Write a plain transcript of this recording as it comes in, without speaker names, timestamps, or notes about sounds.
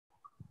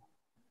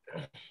We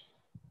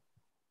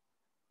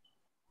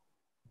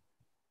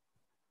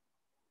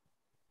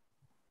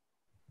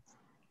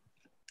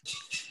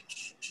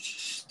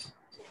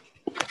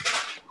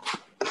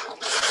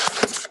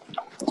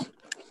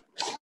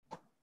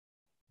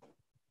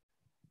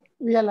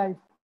are live.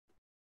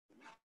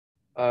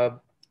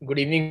 Good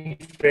evening,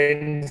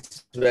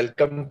 friends.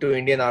 Welcome to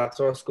Indian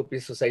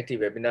Arthroscopy Society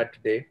webinar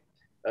today.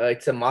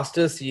 It's a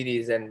master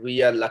series, and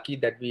we are lucky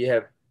that we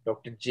have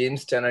Dr.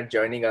 James Stannard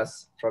joining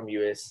us from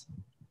US.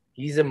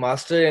 He's a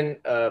master in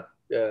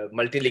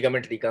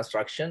multi-ligament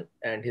reconstruction,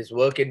 and his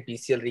work in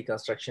PCL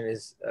reconstruction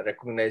is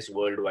recognized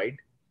worldwide.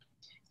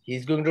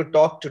 He's going to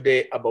talk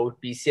today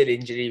about PCL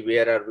injury,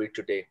 where are we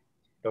today?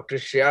 Dr.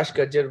 Shreyash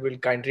Gajjar will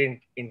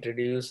kindly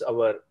introduce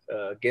our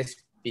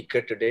guest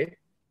speaker today,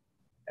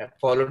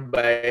 followed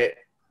by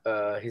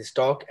his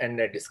talk and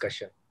a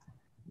discussion.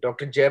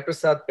 Dr.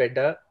 Jayaprasad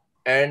Pedda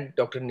and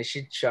Dr.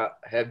 Nishit Shah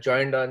have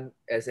joined on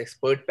as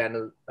expert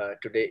panel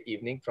today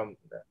evening from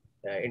the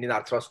Indian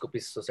Arthroscopy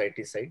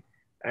Society side.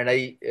 And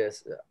I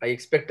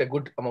expect a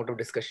good amount of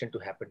discussion to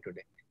happen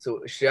today. So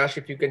Shreyash,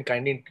 if you can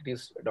kindly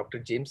introduce Dr.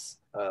 James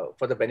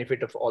for the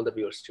benefit of all the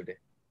viewers today.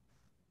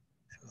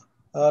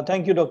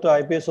 Thank you, Dr.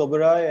 IPS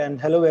Oberoi,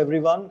 and hello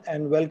everyone,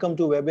 and welcome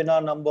to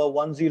webinar number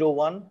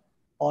 101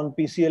 on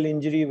PCL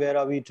injury, where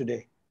are we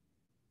today?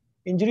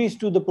 Injuries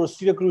to the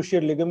posterior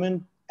cruciate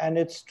ligament and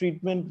its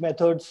treatment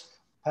methods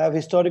have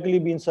historically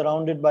been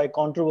surrounded by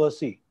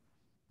controversy.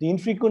 The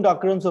infrequent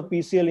occurrence of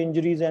PCL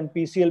injuries and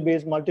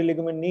PCL-based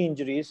multi-ligament knee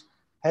injuries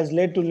has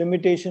led to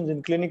limitations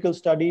in clinical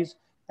studies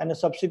and a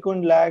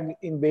subsequent lag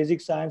in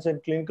basic science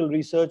and clinical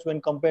research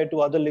when compared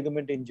to other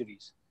ligament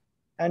injuries.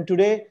 And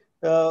today,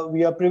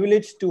 we are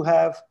privileged to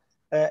have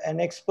an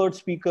expert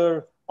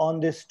speaker on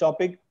this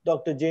topic,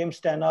 Dr. James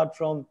Stannard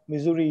from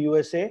Missouri,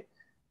 USA.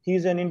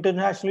 He's an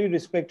internationally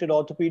respected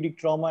orthopedic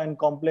trauma and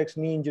complex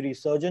knee injury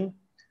surgeon.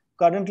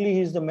 Currently,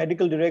 he's the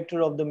medical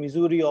director of the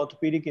Missouri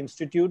Orthopedic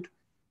Institute,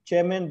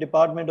 chairman,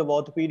 Department of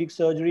Orthopedic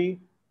Surgery,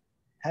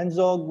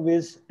 Hansjorg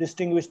Wyss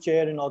Distinguished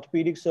Chair in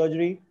Orthopedic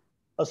Surgery,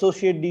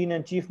 Associate Dean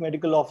and Chief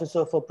Medical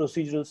Officer for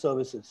Procedural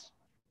Services.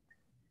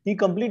 He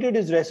completed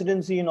his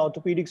residency in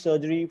orthopedic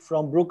surgery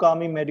from Brooke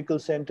Army Medical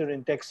Center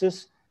in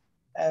Texas,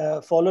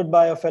 followed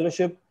by a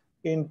fellowship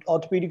in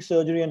orthopedic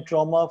surgery and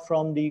trauma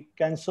from the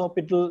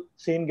Kranzhospital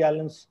St.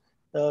 Gallens,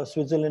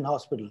 Switzerland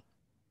Hospital.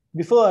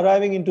 Before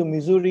arriving into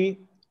Missouri,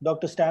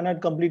 Dr. Stannard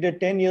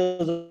completed 10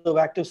 years of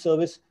active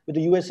service with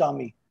the US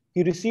Army.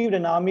 He received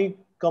an Army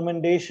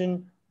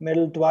Commendation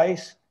Medal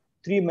twice,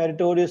 3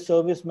 Meritorious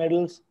Service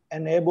Medals,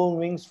 and airborne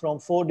wings from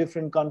 4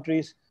 different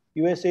countries,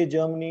 USA,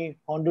 Germany,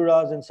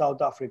 Honduras, and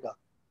South Africa.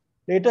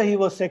 Later, he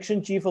was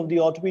section chief of the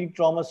orthopedic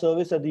trauma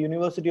service at the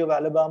University of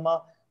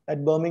Alabama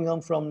at Birmingham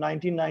from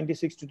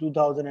 1996 to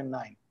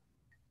 2009.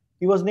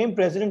 He was named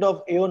president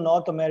of AO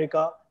North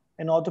America,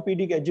 an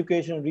orthopedic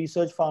education and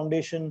research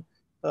foundation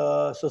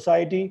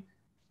society.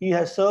 He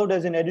has served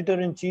as an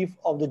editor-in-chief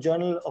of the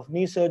Journal of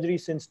Knee Surgery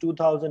since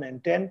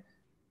 2010,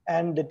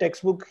 and the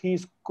textbook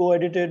he's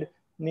co-edited,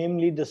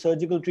 namely The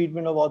Surgical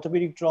Treatment of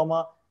Orthopedic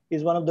Trauma,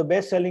 is one of the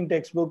best-selling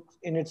textbooks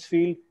in its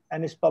field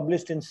and is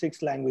published in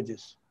 6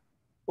 languages.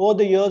 Over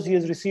the years, he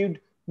has received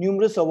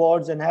numerous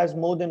awards and has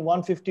more than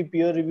 150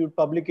 peer-reviewed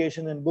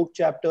publications and book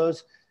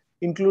chapters,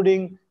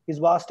 including his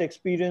vast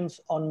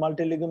experience on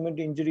multi-ligament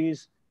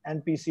injuries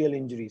and PCL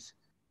injuries.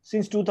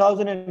 Since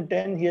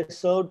 2010, he has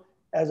served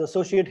as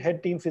associate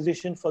head team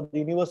physician for the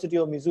University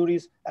of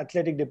Missouri's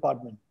athletic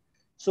department.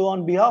 So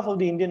on behalf of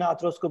the Indian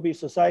Arthroscopy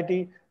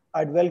Society,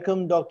 I'd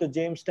welcome Dr.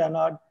 James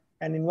Stannard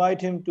and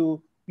invite him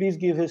to please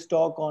give his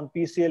talk on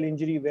PCL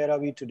injury, where are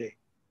we today?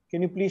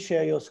 Can you please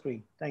share your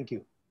screen? Thank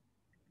you.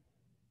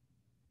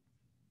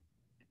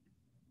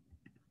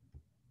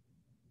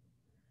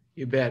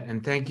 You bet,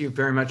 and thank you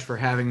very much for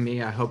having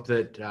me. I hope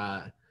that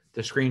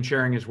the screen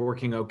sharing is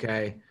working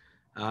okay.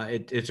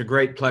 It's a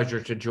great pleasure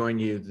to join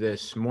you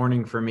this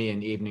morning for me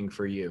and evening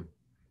for you.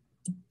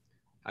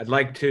 I'd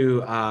like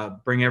to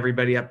bring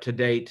everybody up to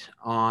date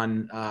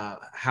on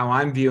how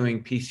I'm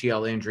viewing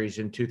PCL injuries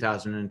in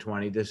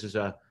 2020. This is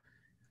a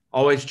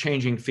always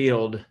changing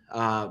field,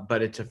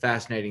 but it's a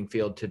fascinating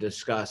field to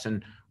discuss.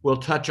 And we'll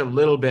touch a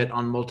little bit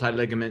on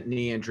multi-ligament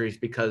knee injuries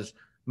because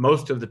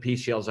most of the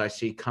PCLs I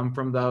see come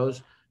from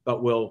those,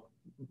 but we'll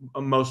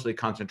mostly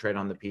concentrate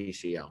on the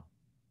PCL.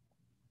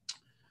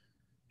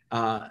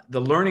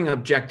 The learning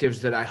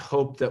objectives that I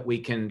hope that we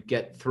can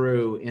get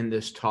through in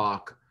this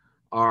talk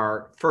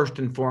are first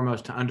and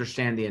foremost to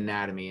understand the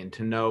anatomy and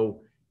to know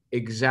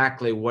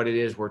exactly what it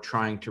is we're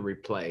trying to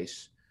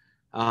replace.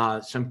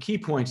 Some key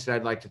points that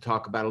I'd like to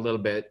talk about a little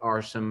bit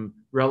are some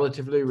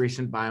relatively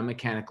recent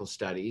biomechanical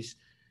studies.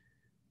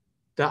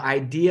 The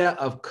idea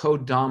of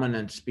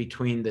codominance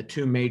between the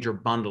 2 major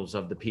bundles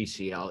of the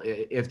PCL.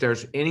 If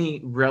there's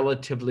any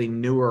relatively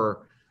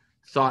newer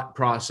thought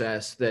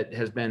process that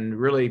has been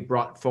really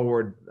brought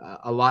forward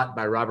a lot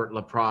by Robert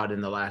Laprade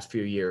in the last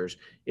few years,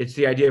 it's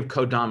the idea of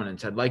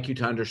codominance. I'd like you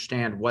to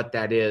understand what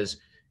that is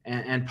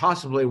and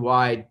possibly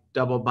why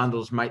double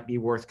bundles might be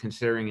worth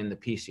considering in the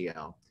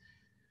PCL.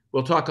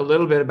 We'll talk a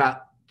little bit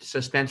about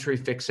suspensory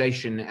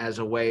fixation as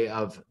a way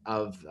of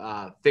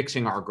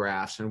fixing our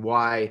grafts, and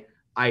why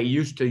I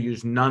used to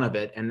use none of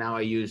it and now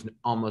I use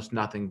almost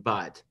nothing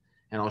but.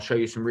 And I'll show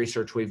you some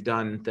research we've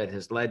done that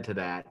has led to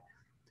that.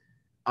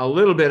 A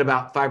little bit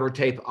about fiber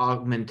tape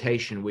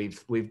augmentation.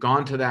 We've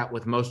gone to that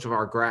with most of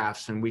our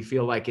grafts, and we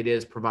feel like it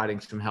is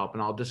providing some help,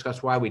 and I'll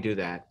discuss why we do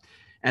that.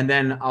 And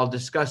then I'll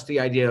discuss the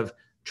idea of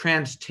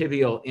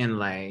transtibial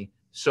inlay,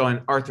 so an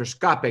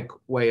arthroscopic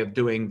way of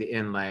doing the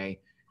inlay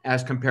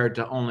as compared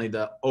to only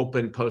the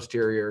open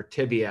posterior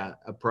tibia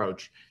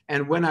approach.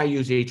 And when I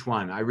use each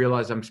one, I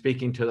realize I'm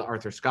speaking to the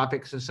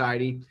Arthroscopic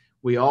Society.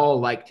 We all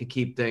like to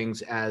keep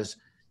things as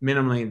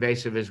minimally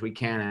invasive as we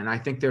can, and I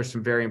think there's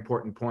some very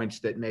important points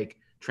that make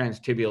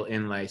transtibial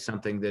inlay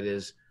something that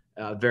is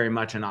very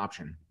much an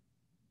option.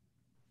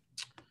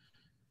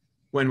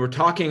 When we're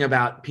talking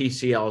about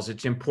PCLs,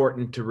 it's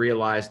important to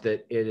realize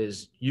that it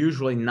is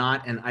usually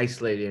not an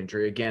isolated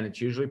injury. Again,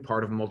 it's usually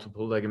part of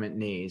multiple ligament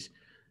knees.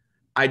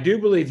 I do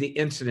believe the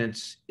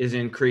incidence is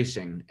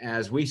increasing.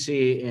 As we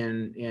see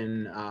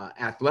in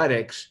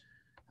athletics,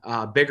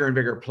 bigger and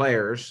bigger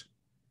players,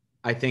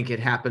 I think it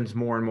happens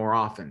more and more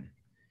often.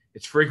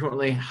 It's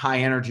frequently high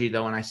energy,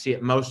 though, and I see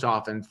it most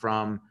often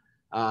from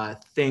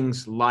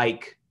things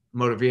like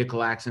motor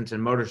vehicle accidents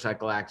and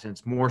motorcycle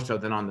accidents, more so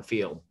than on the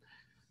field.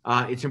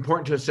 It's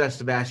important to assess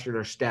the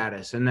vascular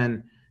status. And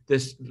then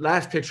this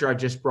last picture I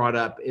just brought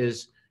up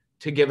is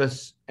to give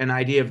us an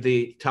idea of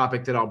the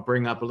topic that I'll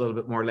bring up a little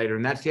bit more later,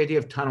 and that's the idea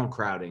of tunnel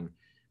crowding.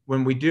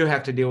 When we do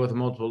have to deal with a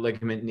multiple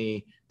ligament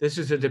knee, this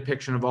is a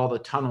depiction of all the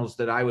tunnels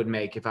that I would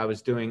make if I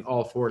was doing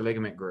all 4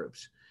 ligament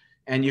groups.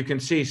 And you can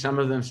see some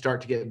of them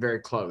start to get very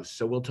close.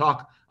 So we'll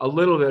talk a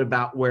little bit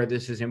about where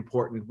this is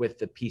important with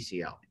the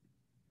PCL.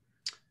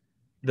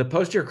 The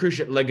posterior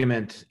cruciate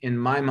ligament, in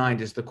my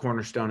mind, is the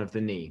cornerstone of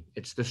the knee.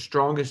 It's the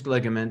strongest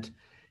ligament.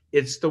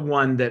 It's the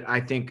one that I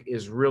think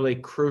is really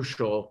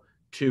crucial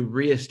to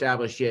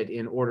reestablish it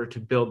in order to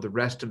build the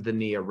rest of the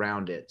knee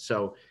around it.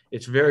 So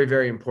it's very,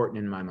 very important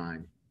in my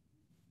mind.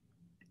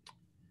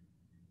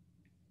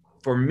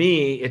 For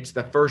me, it's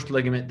the first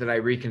ligament that I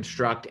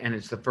reconstruct, and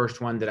it's the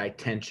first one that I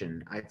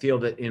tension. I feel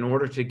that in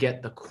order to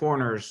get the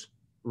corners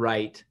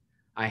right,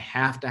 I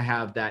have to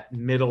have that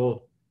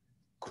middle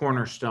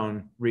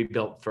cornerstone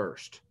rebuilt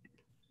first.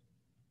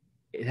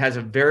 It has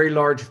a very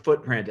large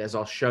footprint, as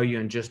I'll show you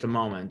in just a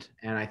moment,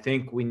 and I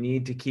think we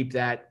need to keep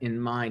that in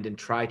mind and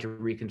try to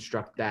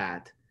reconstruct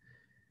that.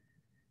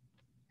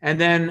 And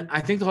then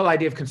I think the whole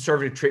idea of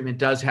conservative treatment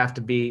does have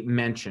to be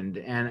mentioned,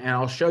 and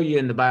I'll show you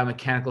in the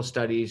biomechanical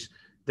studies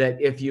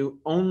that if you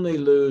only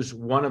lose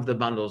one of the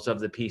bundles of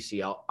the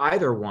PCL,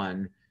 either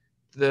one,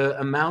 the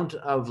amount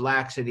of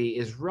laxity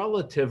is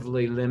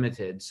relatively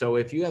limited. So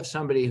if you have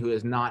somebody who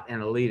is not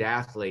an elite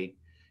athlete,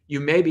 you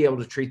may be able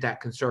to treat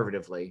that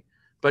conservatively,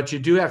 but you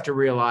do have to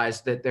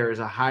realize that there is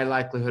a high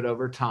likelihood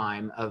over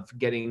time of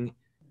getting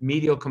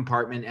medial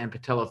compartment and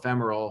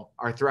patellofemoral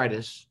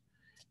arthritis,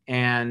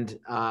 and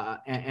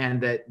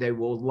that they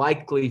will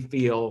likely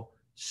feel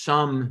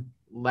some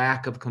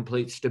lack of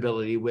complete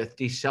stability with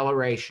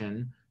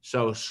deceleration,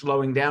 so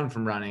slowing down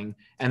from running,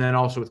 and then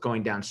also with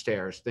going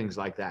downstairs, things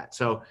like that.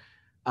 So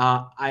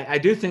I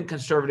do think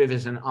conservative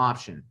is an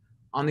option.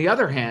 On the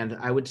other hand,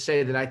 I would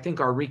say that I think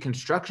our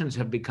reconstructions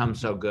have become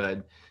so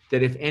good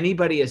that if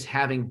anybody is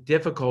having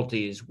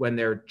difficulties when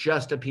they're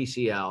just a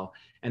PCL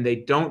and they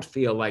don't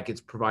feel like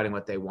it's providing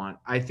what they want,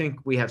 I think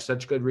we have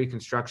such good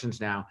reconstructions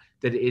now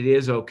that it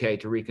is okay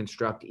to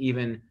reconstruct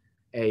even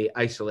a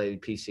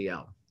isolated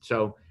PCL.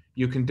 So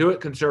you can do it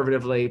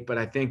conservatively, but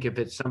I think if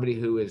it's somebody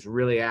who is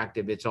really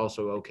active, it's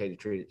also okay to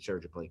treat it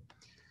surgically.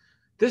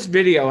 This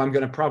video I'm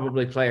going to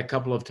probably play a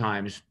couple of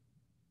times.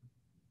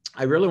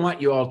 I really want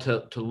you all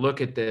to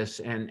look at this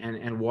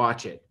and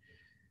watch it.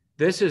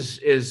 This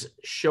is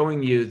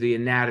showing you the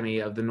anatomy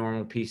of the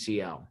normal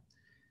PCL.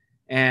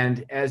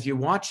 And as you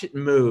watch it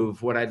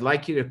move, what I'd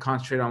like you to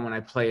concentrate on when I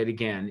play it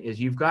again is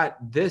you've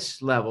got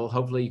this level.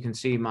 Hopefully you can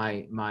see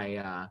my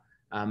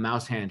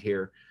mouse hand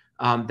here.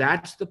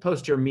 That's the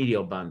posterior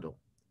medial bundle.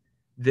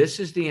 This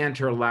is the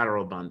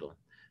anterolateral bundle.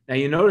 Now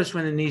you notice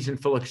when the knee's in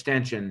full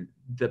extension,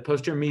 the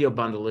posterior medial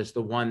bundle is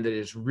the one that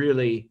is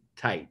really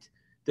tight.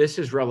 This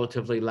is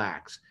relatively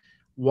lax.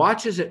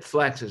 Watch as it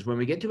flexes. When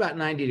we get to about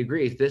 90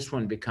 degrees, this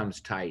one becomes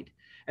tight.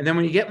 And then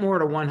when you get more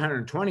to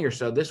 120 or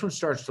so, this one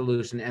starts to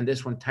loosen and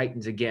this one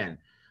tightens again.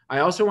 I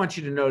also want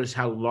you to notice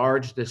how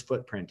large this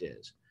footprint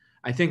is.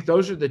 I think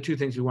those are the two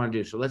things we want to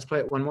do. So let's play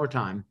it one more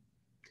time.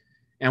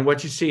 And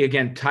what you see,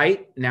 again,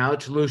 tight, now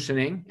it's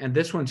loosening, and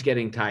this one's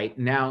getting tight.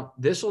 Now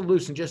this will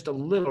loosen just a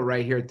little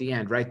right here at the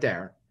end, right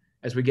there,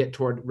 as we get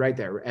toward right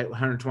there at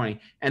 120,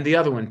 and the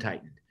other one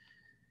tightened.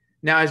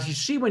 Now, as you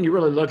see when you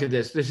really look at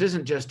this, this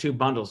isn't just two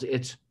bundles,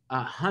 it's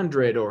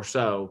 100 or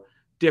so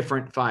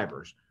different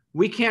fibers.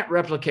 We can't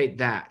replicate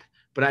that,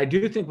 but I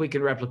do think we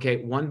can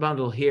replicate one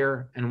bundle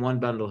here and one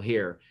bundle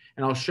here.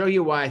 And I'll show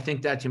you why I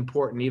think that's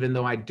important, even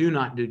though I do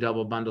not do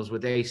double bundles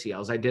with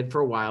ACLs. I did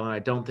for a while, and I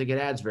don't think it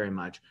adds very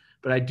much.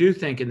 But I do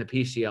think in the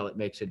PCL, it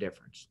makes a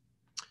difference.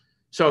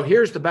 So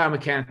here's the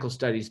biomechanical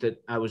studies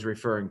that I was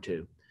referring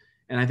to.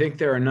 And I think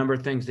there are a number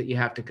of things that you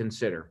have to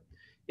consider.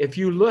 If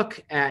you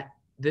look at,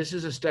 this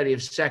is a study of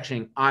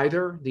sectioning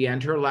either the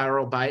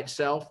anterolateral by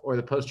itself or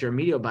the posterior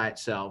medial by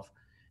itself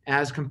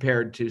as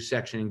compared to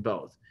sectioning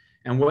both.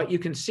 And what you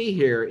can see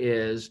here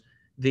is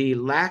the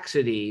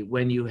laxity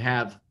when you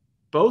have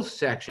both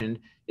sectioned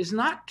is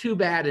not too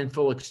bad in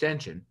full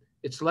extension.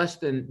 It's less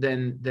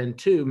than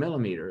 2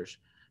 millimeters.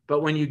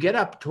 But when you get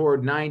up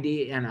toward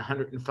 90 and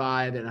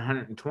 105 and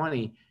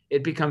 120,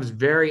 it becomes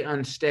very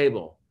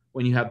unstable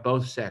when you have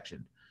both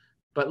sectioned.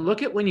 But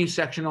look at when you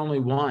section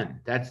only one.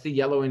 That's the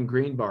yellow and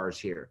green bars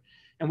here.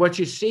 And what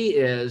you see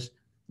is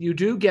you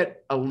do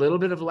get a little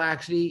bit of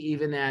laxity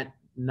even at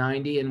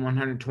 90 and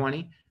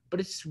 120, but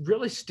it's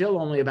really still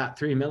only about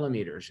 3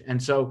 millimeters.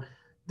 And so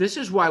this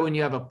is why when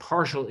you have a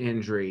partial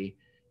injury,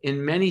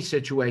 in many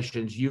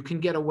situations, you can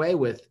get away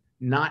with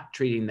not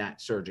treating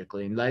that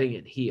surgically and letting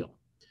it heal.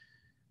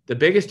 The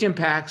biggest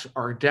impacts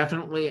are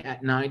definitely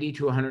at 90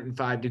 to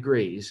 105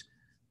 degrees.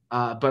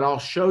 But I'll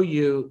show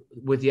you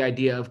with the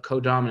idea of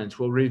codominance,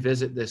 we'll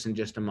revisit this in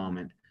just a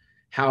moment,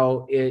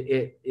 how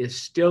it is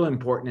still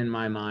important in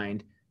my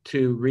mind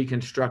to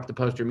reconstruct the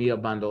posterior medial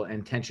bundle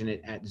and tension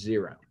it at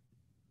 0.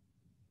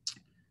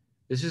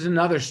 This is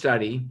another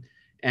study,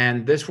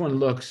 and this one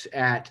looks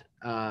at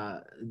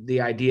the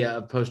idea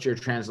of posterior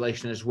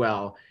translation as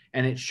well,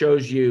 and it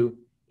shows you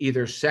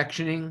either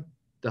sectioning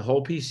the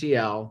whole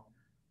PCL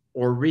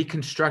or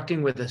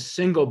reconstructing with a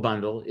single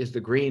bundle is the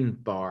green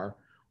bar,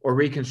 or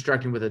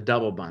reconstructing with a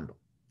double bundle.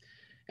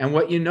 And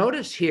what you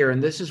notice here,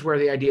 and this is where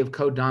the idea of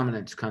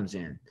codominance comes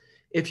in.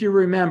 If you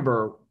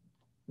remember,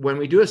 when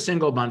we do a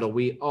single bundle,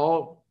 we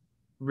all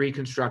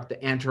reconstruct the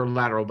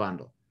anterolateral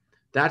bundle.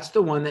 That's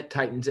the one that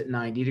tightens at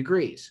 90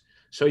 degrees.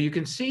 So you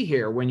can see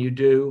here, when you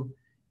do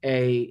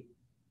a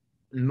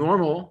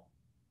normal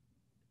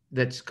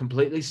that's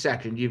completely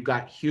sectioned, you've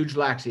got huge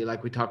laxity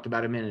like we talked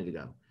about a minute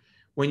ago.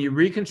 When you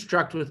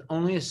reconstruct with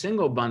only a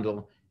single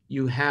bundle,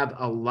 you have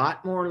a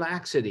lot more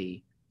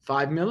laxity,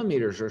 5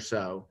 millimeters or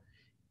so,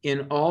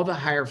 in all the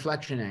higher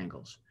flexion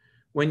angles.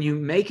 When you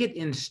make it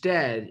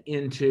instead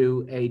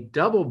into a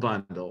double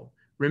bundle,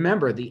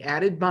 remember the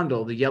added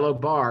bundle, the yellow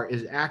bar,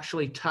 is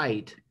actually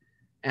tight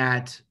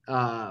at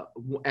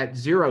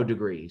 0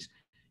 degrees.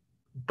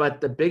 But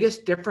the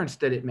biggest difference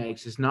that it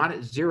makes is not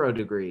at 0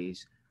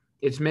 degrees.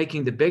 It's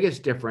making the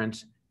biggest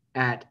difference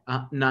at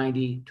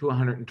 90 to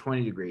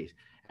 120 degrees.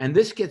 And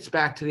this gets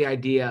back to the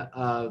idea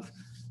of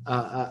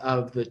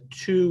the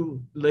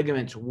two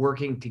ligaments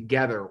working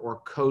together,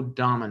 or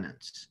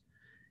codominance.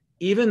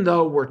 Even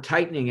though we're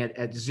tightening it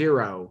at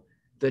 0,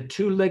 the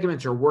two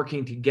ligaments are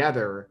working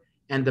together,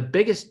 and the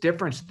biggest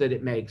difference that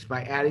it makes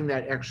by adding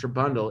that extra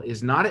bundle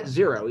is not at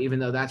 0, even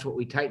though that's what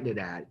we tightened it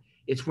at.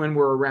 It's when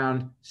we're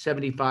around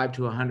 75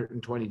 to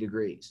 120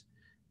 degrees.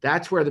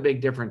 That's where the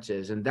big difference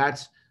is, and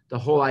that's the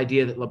whole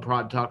idea that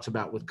Laprade talks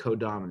about with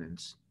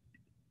codominance.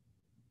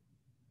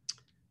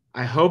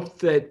 I hope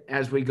that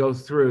as we go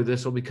through,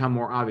 this will become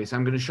more obvious.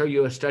 I'm going to show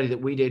you a study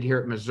that we did here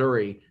at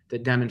Missouri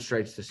that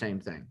demonstrates the same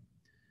thing.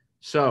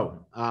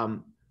 So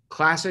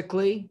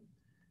classically,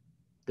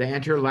 the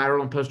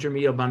anterolateral and posterior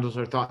medial bundles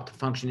are thought to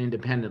function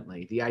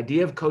independently. The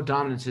idea of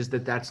codominance is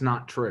that that's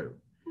not true.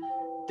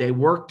 They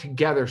work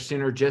together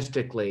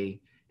synergistically.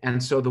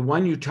 And so the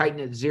one you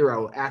tighten at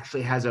 0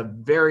 actually has a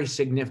very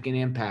significant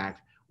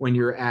impact when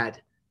you're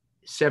at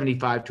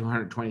 75 to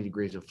 120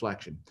 degrees of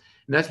flexion.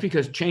 And that's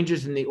because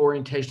changes in the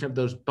orientation of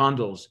those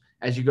bundles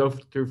as you go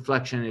through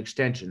flexion and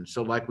extension,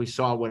 so like we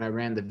saw when I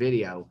ran the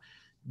video,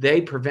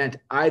 they prevent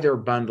either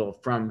bundle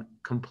from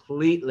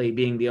completely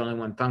being the only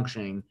one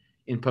functioning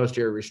in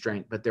posterior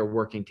restraint, but they're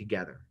working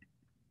together.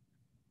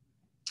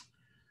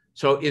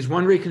 So is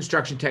one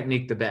reconstruction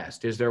technique the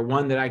best? Is there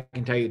one that I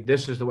can tell you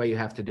this is the way you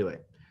have to do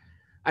it?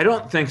 I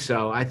don't think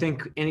so. I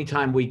think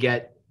anytime we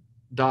get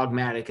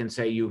dogmatic and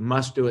say you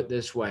must do it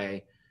this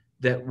way,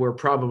 that we're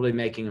probably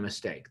making a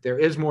mistake. There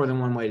is more than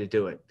one way to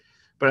do it.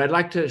 But I'd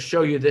like to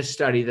show you this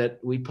study that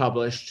we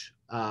published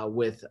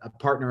with a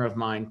partner of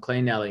mine,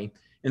 Clay Nelly,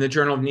 in the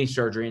Journal of Knee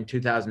Surgery in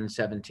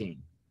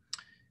 2017.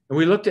 And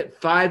we looked at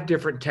 5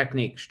 different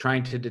techniques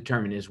trying to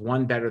determine is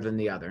one better than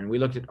the other. And we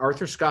looked at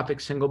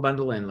arthroscopic single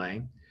bundle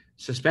inlay,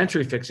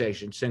 suspensory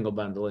fixation single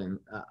bundle in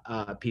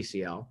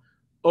PCL,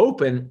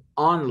 open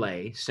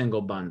onlay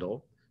single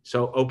bundle,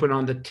 so open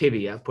on the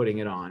tibia, putting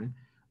it on,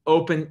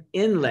 open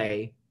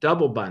inlay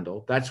double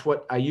bundle. That's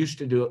what I used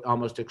to do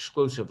almost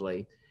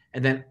exclusively.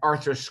 And then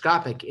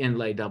arthroscopic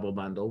inlay double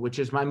bundle, which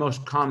is my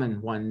most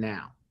common one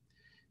now.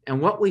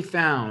 And what we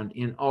found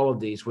in all of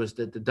these was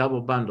that the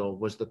double bundle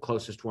was the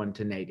closest one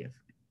to native.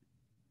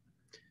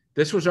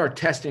 This was our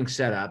testing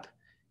setup.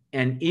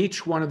 And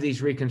each one of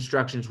these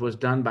reconstructions was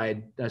done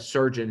by a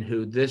surgeon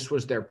who this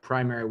was their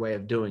primary way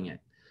of doing it,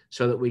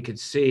 so that we could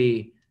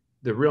see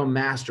the real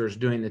masters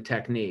doing the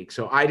technique.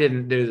 So I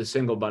didn't do the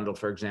single bundle,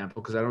 for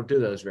example, because I don't do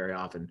those very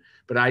often,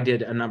 but I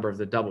did a number of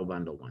the double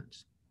bundle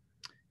ones.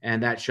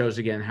 And that shows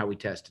again how we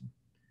tested.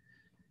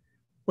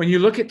 When you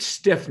look at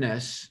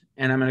stiffness,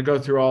 and I'm going to go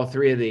through all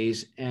 3 of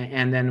these,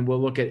 and then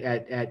we'll look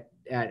at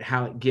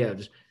how it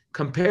gives.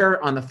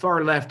 compare on the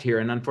far left here,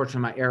 and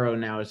unfortunately my arrow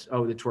now is,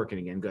 oh, it's working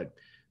again, good.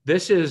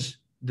 This is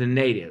the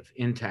native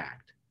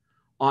intact.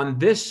 On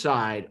this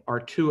side are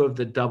two of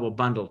the double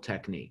bundle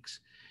techniques.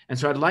 And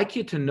so I'd like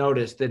you to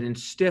notice that in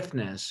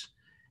stiffness,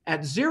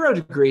 at 0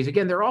 degrees,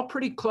 again, they're all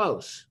pretty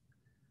close.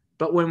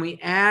 But when we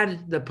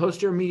add the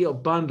posterior medial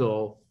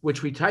bundle,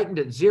 which we tightened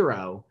at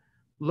 0,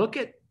 look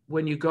at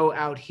when you go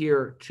out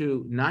here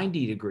to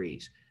 90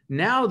 degrees.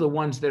 Now the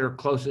ones that are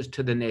closest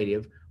to the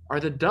native are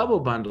the double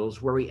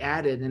bundles where we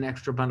added an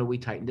extra bundle we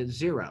tightened at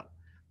 0.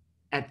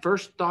 At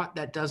first thought,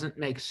 that doesn't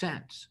make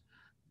sense.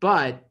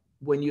 But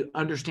when you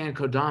understand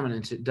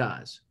codominance, it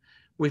does.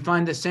 We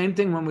find the same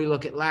thing when we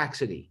look at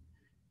laxity.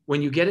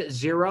 When you get at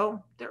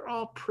 0, they're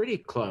all pretty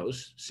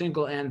close,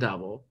 single and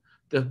double.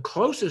 The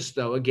closest,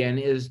 though, again,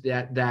 is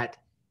that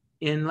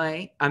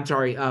inlay.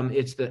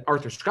 It's the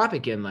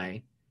arthroscopic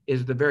inlay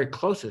is the very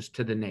closest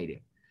to the native.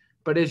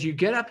 But as you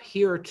get up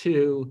here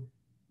to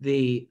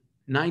the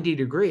 90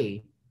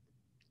 degree,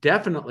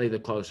 definitely the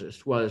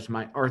closest was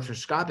my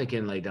arthroscopic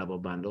inlay double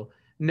bundle.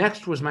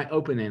 Next was my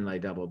open inlay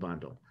double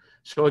bundle.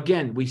 So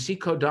again, we see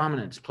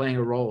codominance playing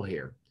a role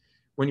here.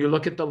 When you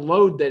look at the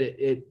load that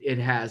it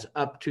has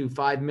up to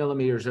 5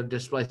 millimeters of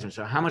displacement.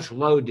 So how much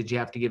load did you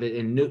have to give it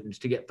in newtons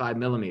to get 5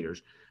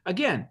 millimeters?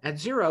 Again, at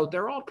 0,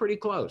 they're all pretty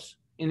close.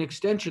 In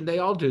extension, they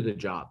all do the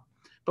job.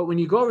 But when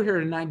you go over here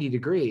to 90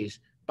 degrees,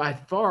 by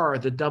far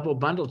the double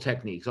bundle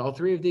techniques, all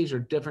three of these are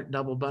different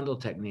double bundle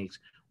techniques,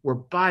 were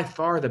by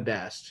far the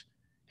best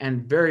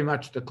and very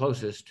much the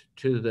closest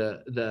to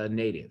the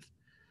native.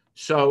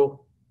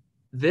 So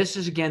this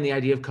is, again, the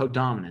idea of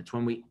codominance.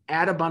 When we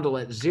add a bundle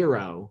at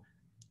 0,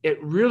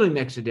 it really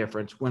makes a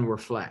difference when we're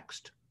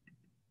flexed.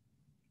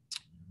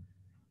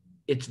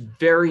 It's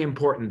very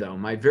important, though.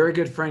 My very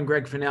good friend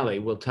Greg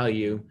Finelli will tell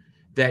you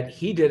that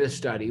he did a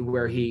study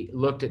where he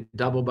looked at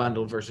double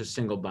bundle versus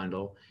single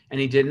bundle, and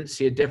he didn't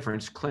see a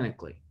difference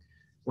clinically.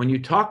 When you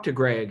talk to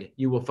Greg,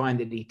 you will find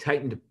that he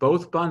tightened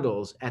both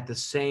bundles at the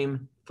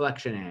same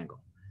flexion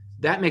angle.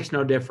 That makes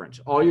no difference.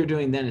 All you're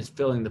doing then is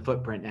filling the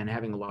footprint and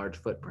having a large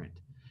footprint.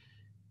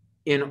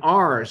 In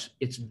ours,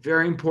 it's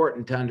very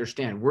important to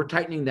understand we're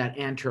tightening that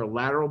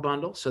anterolateral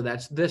bundle, so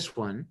that's this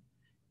one,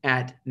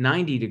 at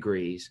 90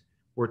 degrees.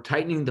 We're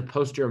tightening the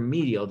posterior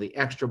medial, the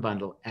extra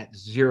bundle, at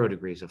 0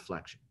 degrees of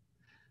flexion.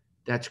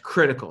 That's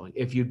critical.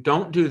 If you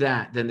don't do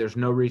that, then there's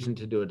no reason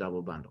to do a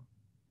double bundle.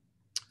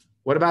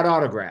 What about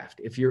autograft?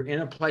 If you're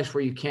in a place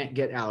where you can't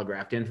get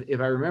allograft, and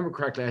if I remember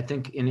correctly, I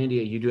think in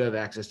India you do have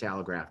access to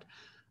allograft.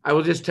 I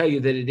will just tell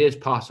you that it is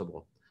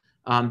possible.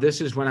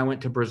 This is when I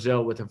went to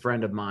Brazil with a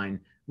friend of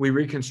mine. We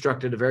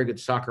reconstructed a very good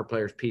soccer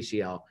player's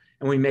PCL,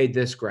 and we made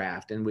this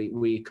graft, and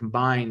we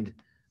combined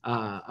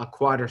a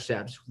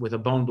quadriceps with a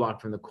bone block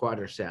from the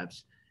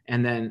quadriceps,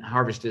 and then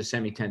harvested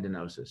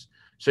semitendinosus.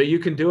 So you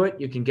can do it.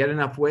 You can get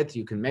enough width.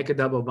 You can make a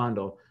double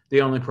bundle.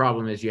 The only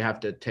problem is you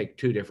have to take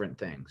two different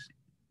things.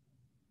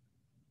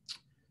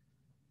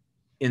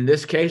 In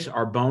this case,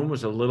 our bone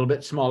was a little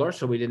bit smaller,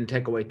 so we didn't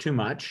take away too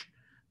much.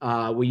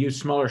 We use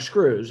smaller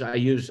screws. I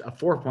use a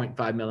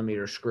 4.5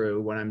 millimeter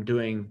screw when I'm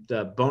doing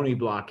the bony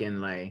block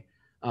inlay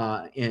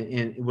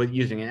with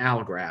using an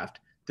allograft.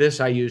 This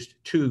I used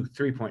two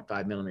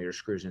 3.5 millimeter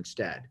screws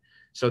instead.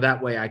 So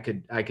that way I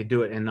could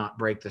do it and not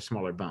break the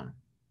smaller bone.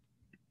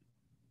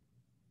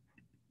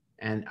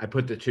 And I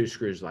put the two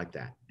screws like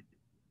that.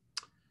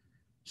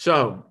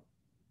 So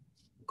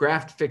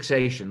graft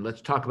fixation,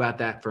 let's talk about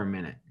that for a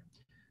minute.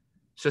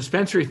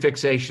 Suspensory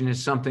fixation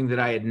is something that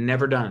I had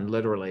never done,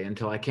 literally,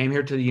 until I came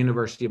here to the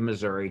University of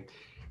Missouri.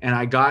 And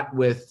I got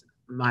with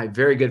my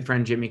very good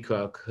friend, Jimmy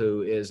Cook,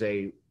 who is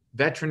a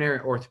veterinary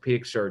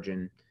orthopedic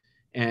surgeon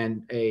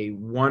and a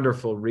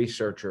wonderful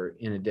researcher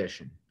in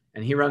addition.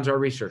 And he runs our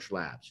research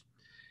labs.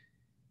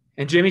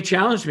 And Jimmy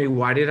challenged me,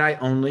 why did I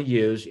only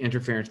use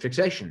interference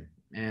fixation?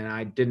 And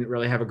I didn't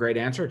really have a great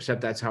answer,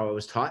 except that's how I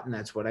was taught, and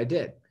that's what I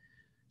did.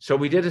 So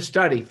we did a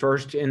study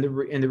first in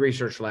the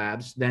research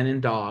labs, then in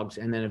dogs,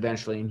 and then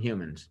eventually in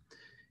humans.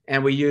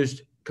 And we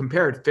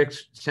compared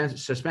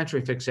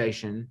suspensory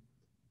fixation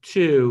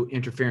to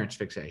interference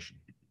fixation.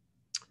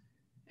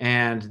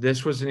 And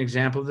this was an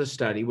example of the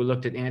study. We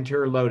looked at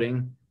anterior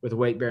loading with a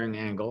weight-bearing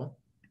angle.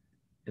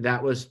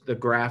 That was the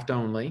graft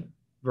only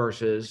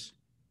versus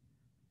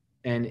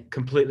a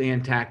completely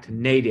intact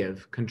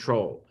native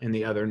control in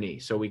the other knee.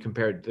 So we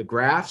compared the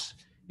grafts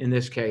in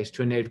this case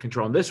to a native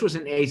control. And this was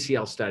an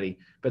ACL study,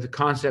 but the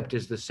concept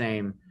is the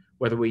same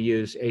whether we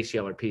use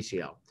ACL or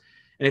PCL.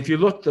 And if you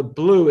look, the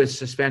blue is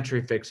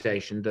suspensory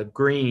fixation, the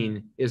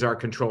green is our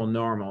control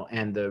normal,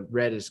 and the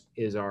red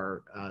is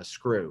our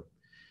screw.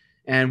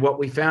 And what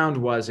we found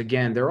was,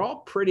 again, they're all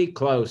pretty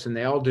close and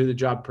they all do the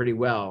job pretty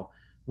well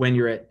when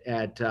you're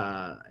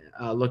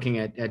looking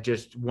at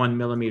just 1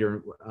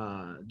 millimeter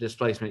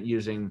displacement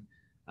using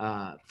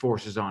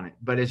forces on it.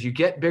 But as you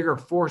get bigger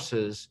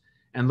forces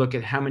and look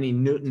at how many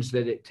newtons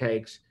that it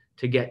takes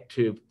to get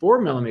to 4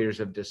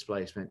 millimeters of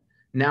displacement,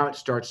 now it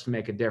starts to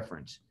make a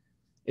difference.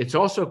 It's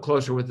also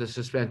closer with the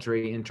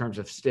suspensory in terms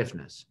of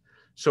stiffness.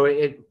 So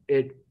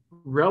it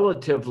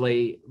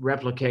relatively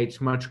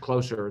replicates much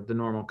closer the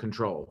normal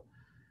control.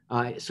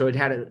 So it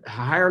had a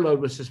higher load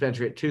with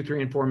suspensory at 2,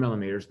 3, and 4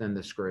 millimeters than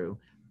the screw.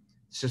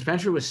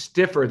 Suspensory was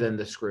stiffer than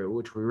the screw,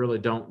 which we really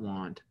don't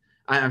want.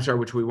 I'm sorry,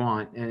 which we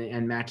want,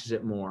 and matches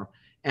it more.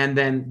 And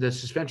then the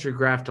suspensory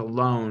graft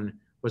alone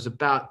was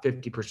about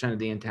 50% of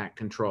the intact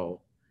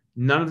control.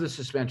 None of the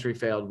suspensory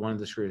failed, one of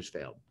the screws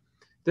failed.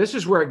 This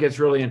is where it gets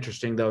really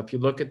interesting, though, if you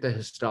look at the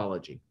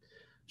histology.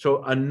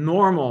 So a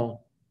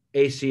normal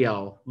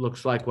ACL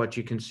looks like what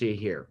you can see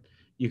here.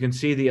 You can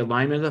see the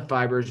alignment of the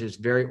fibers is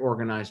very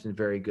organized and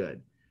very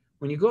good.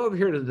 When you go over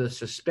here to the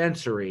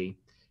suspensory,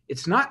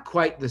 it's not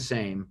quite the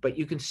same, but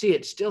you can see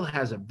it still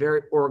has a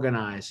very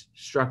organized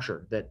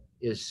structure that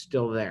is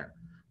still there.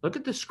 Look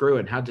at the screw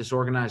and how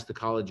disorganized the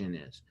collagen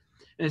is.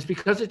 And it's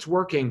because it's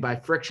working by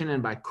friction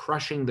and by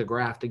crushing the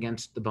graft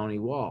against the bony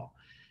wall.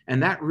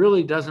 And that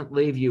really doesn't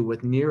leave you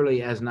with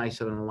nearly as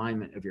nice of an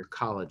alignment of your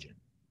collagen.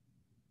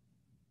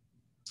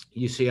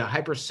 You see a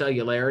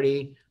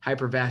hypercellularity,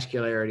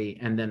 hypervascularity,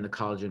 and then the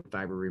collagen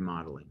fiber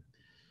remodeling.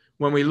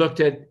 When we looked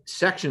at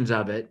sections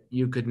of it,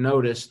 you could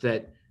notice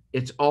that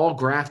it's all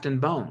graft and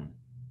bone.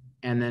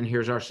 And then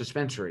here's our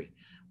suspensory.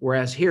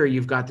 Whereas here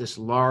you've got this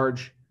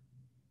large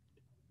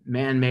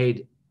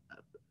man-made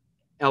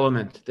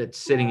element that's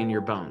sitting in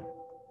your bone.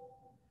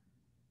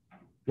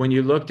 When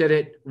you looked at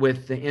it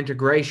with the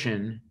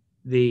integration,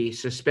 the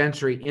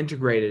suspensory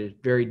integrated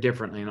very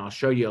differently. And I'll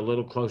show you a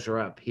little closer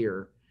up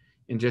here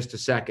in just a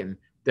second.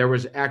 There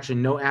was actually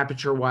no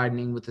aperture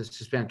widening with the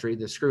suspensory.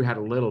 The screw had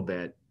a little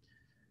bit.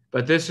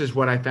 But this is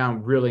what I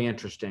found really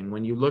interesting.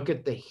 When you look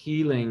at the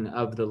healing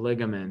of the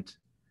ligament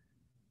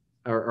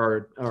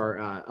or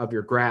of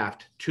your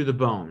graft to the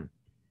bone,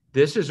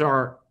 this is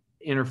our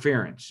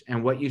interference.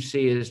 And what you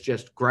see is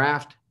just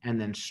graft and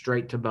then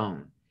straight to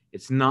bone.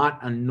 It's not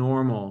a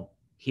normal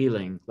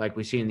healing like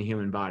we see in the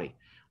human body.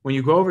 When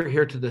you go over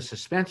here to the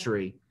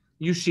suspensory,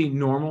 you see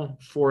normal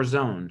 4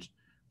 zones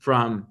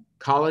from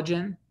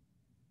collagen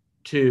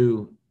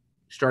to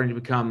starting to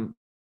become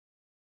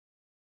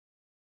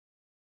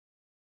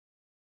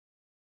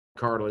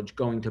cartilage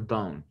going to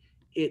bone.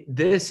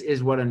 This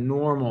is what a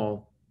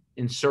normal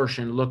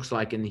insertion looks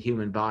like in the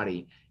human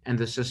body, and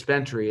the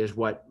suspensory is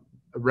what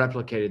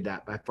replicated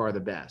that by far the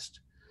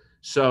best.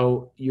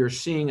 So you're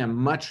seeing a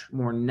much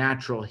more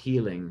natural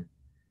healing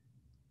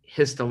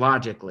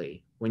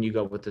histologically when you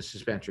go with the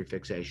suspensory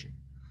fixation.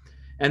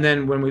 And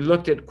then when we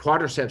looked at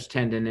quadriceps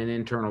tendon and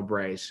internal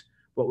brace,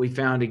 what we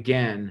found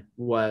again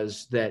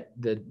was that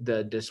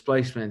the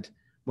displacement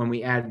when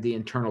we added the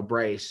internal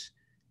brace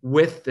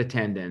with the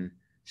tendon,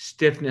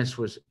 stiffness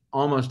was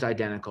almost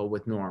identical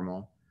with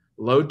normal.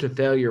 Load to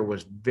failure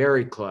was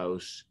very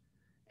close,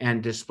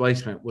 and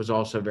displacement was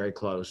also very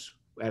close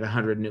at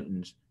 100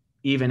 newtons,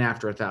 even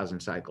after 1,000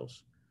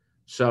 cycles.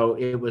 So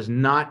it was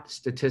not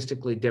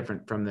statistically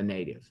different from the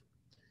native.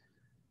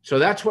 So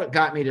that's what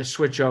got me to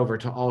switch over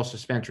to all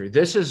suspensory.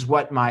 This is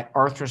what my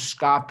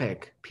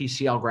arthroscopic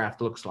PCL graft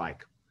looks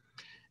like.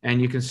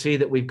 And you can see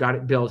that we've got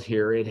it built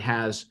here. It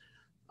has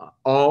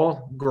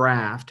all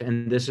graft,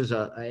 and this is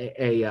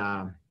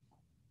a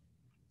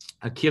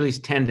Achilles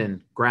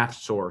tendon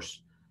graft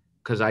source,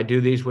 because I do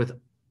these with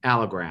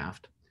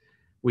allograft.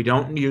 We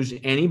don't use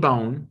any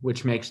bone,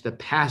 which makes the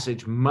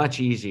passage much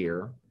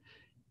easier.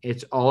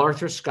 It's all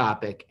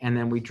arthroscopic, and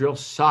then we drill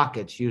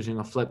sockets using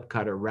a flip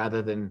cutter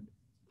rather than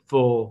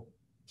full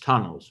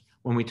tunnels.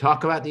 When we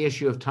talk about the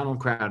issue of tunnel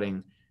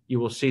crowding, you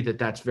will see that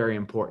that's very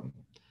important.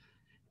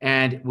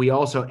 And we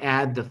also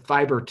add the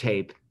fiber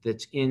tape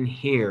that's in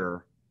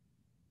here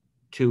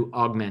to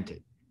augment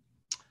it.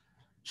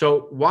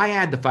 So why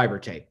add the fiber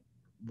tape?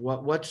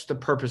 What's the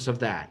purpose of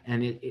that?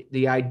 And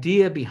the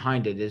idea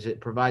behind it is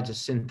it provides a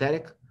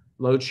synthetic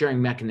load sharing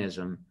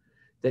mechanism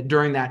that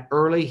during that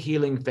early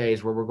healing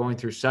phase where we're going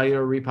through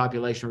cellular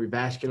repopulation,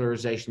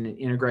 revascularization, and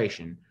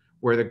integration,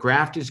 where the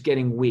graft is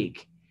getting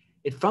weak,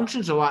 it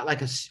functions a lot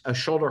like a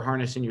shoulder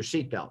harness in your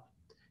seatbelt.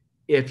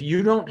 If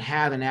you don't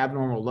have an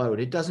abnormal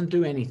load, it doesn't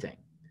do anything.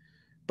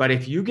 But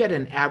if you get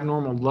an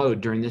abnormal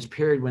load during this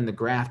period when the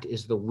graft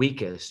is the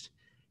weakest,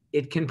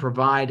 it can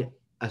provide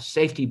a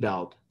safety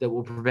belt that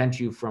will prevent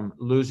you from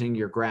losing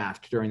your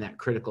graft during that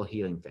critical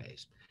healing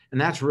phase. And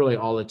that's really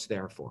all it's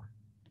there for.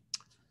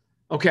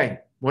 Okay,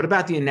 what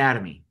about the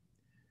anatomy?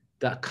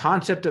 The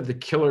concept of the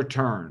killer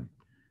turn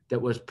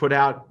that was put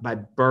out by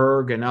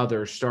Berg and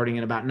others starting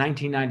in about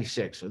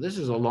 1996. So this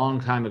is a long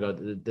time ago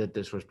that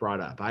this was brought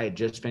up. I had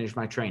just finished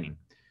my training.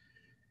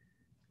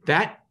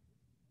 That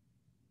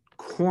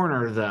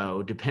corner,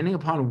 though, depending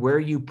upon where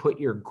you put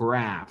your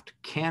graft,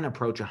 can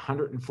approach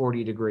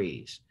 140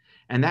 degrees.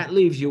 And that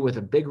leaves you with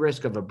a big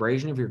risk of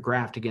abrasion of your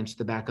graft against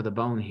the back of the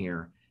bone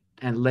here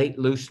and late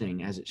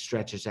loosening as it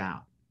stretches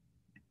out.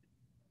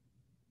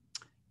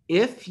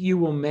 If you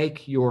will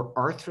make your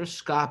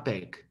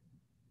arthroscopic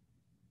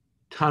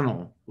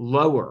tunnel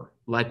lower,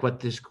 like what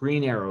this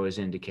green arrow is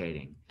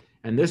indicating,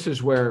 and this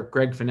is where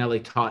Greg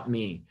Finelli taught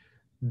me,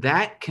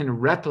 that can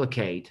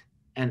replicate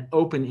an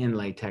open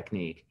inlay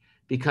technique,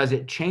 because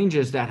it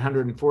changes that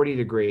 140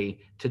 degree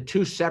to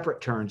two separate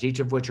turns,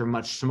 each of which are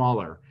much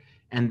smaller.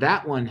 And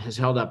that one has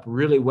held up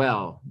really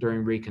well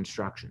during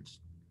reconstructions.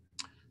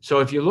 So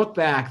if you look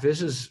back,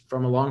 this is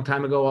from a long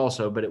time ago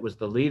also, but it was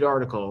the lead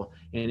article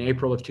in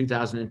April of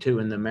 2002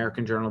 in the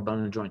American Journal of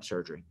Bone and Joint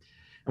Surgery.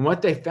 And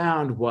what they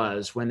found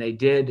was when they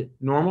did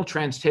normal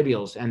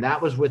transtibials, and that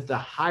was with the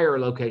higher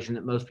location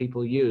that most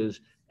people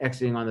use,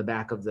 exiting on the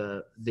back of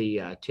the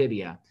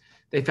tibia,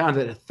 they found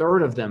that a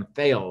third of them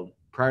failed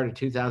prior to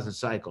 2,000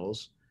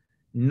 cycles.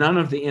 None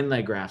of the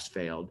inlay grafts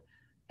failed.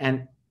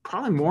 And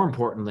probably more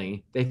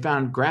importantly, they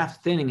found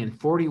graft thinning in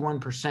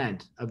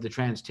 41% of the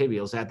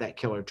transtibials at that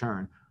killer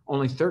turn,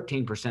 only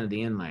 13% of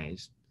the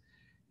inlays.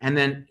 And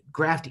then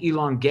graft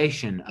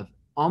elongation of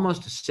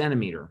almost a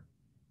centimeter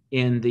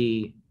in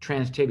the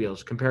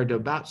transtibials compared to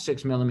about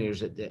 6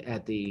 millimeters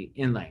at the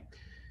inlay.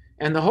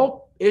 And the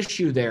whole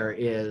issue there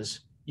is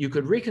you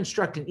could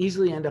reconstruct and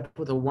easily end up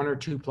with a 1 or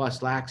 2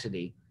 plus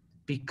laxity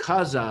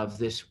because of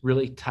this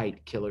really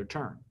tight killer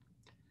turn.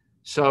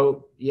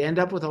 So you end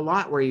up with a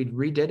lot where you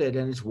redid it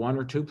and it's 1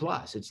 or 2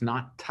 plus. It's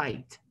not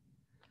tight.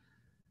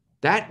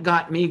 That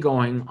got me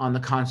going on the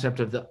concept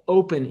of the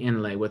open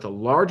inlay with a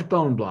large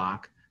bone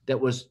block that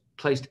was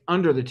placed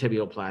under the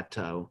tibial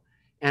plateau.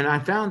 And I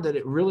found that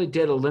it really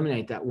did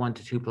eliminate that 1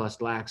 to 2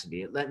 plus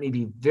laxity. It let me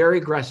be very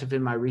aggressive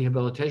in my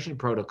rehabilitation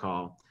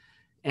protocol.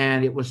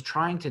 And it was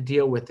trying to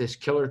deal with this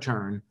killer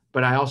turn,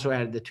 but I also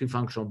added the 2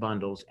 functional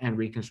bundles and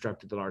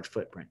reconstructed the large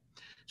footprint.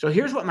 So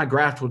here's what my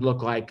graft would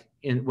look like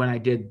when I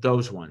did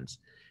those ones.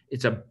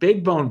 It's a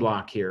big bone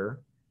block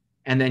here.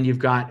 And then you've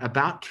got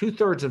about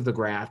 2/3 of the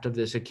graft of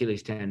this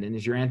Achilles tendon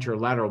is your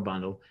anterolateral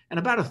bundle, and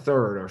about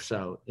 1/3 or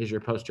so is your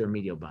posterior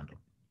medial bundle.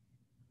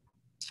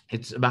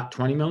 It's about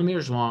 20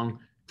 millimeters long,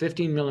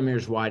 15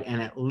 millimeters wide,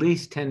 and at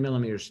least 10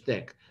 millimeters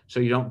thick, so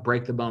you don't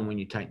break the bone when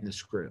you tighten the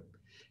screw.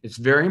 It's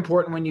very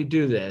important when you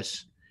do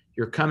this,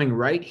 you're coming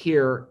right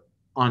here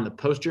on the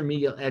posterior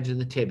medial edge of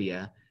the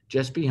tibia,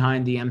 just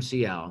behind the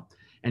MCL,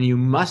 and you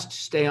must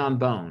stay on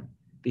bone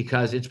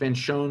because it's been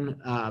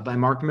shown by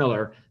Mark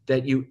Miller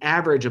that you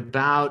average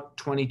about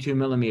 22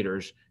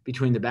 millimeters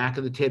between the back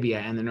of the tibia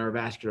and the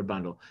neurovascular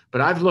bundle.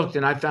 But I've looked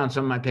and I've found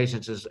some of my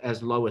patients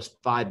as low as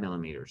 5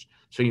 millimeters.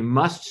 So you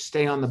must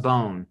stay on the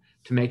bone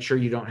to make sure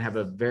you don't have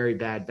a very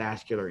bad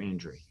vascular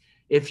injury.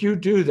 If you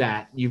do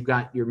that, you've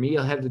got your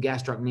medial head of the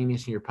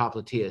gastrocnemius and your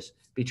popliteus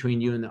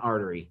between you and the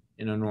artery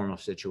in a normal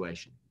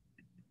situation.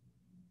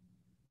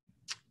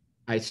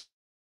 My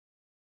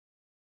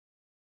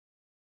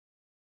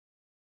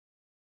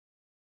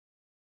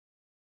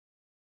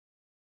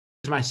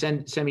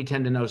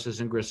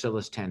semitendinosus and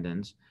gracilis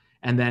tendons,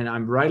 and then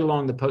I'm right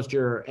along the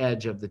posterior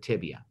edge of the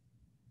tibia.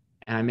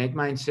 And I make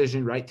my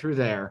incision right through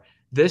there.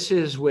 This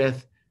is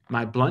with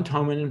my blunt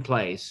homen in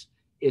place.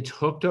 It's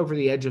hooked over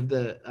the edge of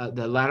the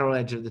lateral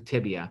edge of the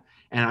tibia,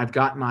 and I've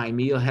got my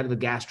medial head of the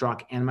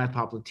gastroc and my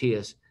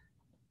popliteus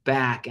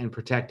back and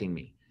protecting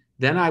me.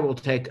 Then I will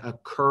take a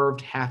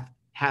curved half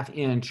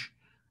inch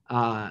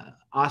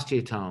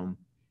osteotome,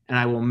 and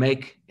I will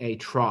make a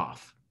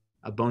trough,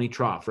 a bony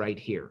trough right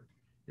here.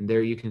 And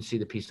there you can see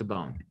the piece of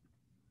bone.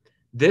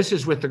 This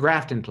is with the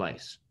graft in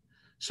place.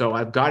 So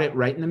I've got it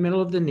right in the middle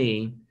of the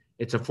knee.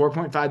 It's a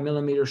 4.5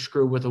 millimeter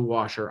screw with a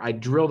washer. I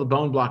drill the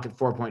bone block at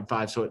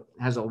 4.5, so it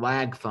has a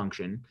lag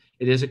function.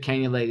 It is a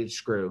cannulated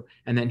screw.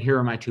 And then here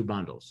are my 2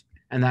 bundles.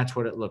 And that's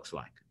what it looks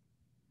like.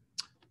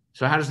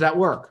 So how does that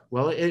work?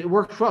 Well, it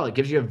works well. It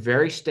gives you a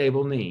very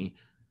stable knee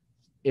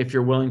if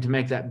you're willing to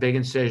make that big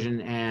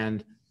incision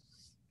and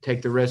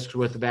take the risks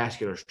with the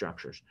vascular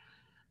structures.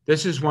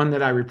 This is one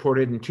that I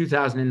reported in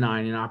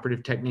 2009 in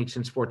Operative Techniques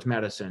in Sports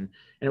Medicine,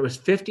 and it was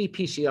 50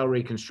 PCL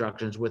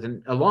reconstructions with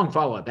a long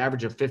follow-up,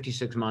 average of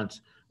 56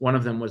 months. One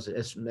of them was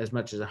as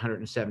much as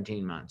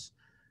 117 months.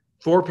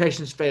 4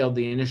 patients failed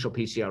the initial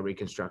PCL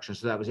reconstruction,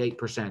 so that was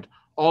 8%.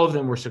 All of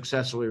them were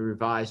successfully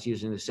revised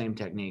using the same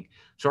technique.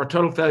 So our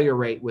total failure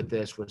rate with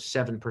this was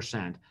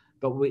 7%.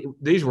 But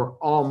these were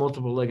all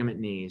multiple ligament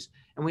knees.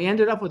 And we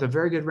ended up with a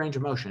very good range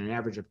of motion, an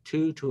average of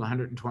 2 to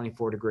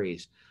 124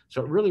 degrees.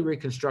 So it really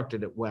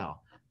reconstructed it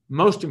well.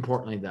 Most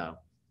importantly, though,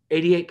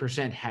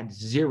 88% had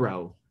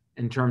 0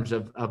 in terms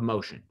of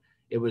motion.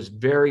 It was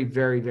very,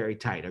 very, very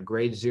tight, a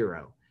grade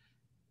 0.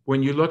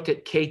 When you looked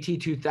at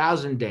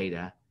KT2000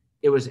 data,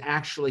 it was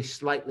actually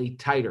slightly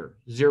tighter,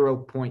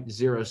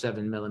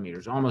 0.07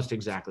 millimeters, almost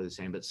exactly the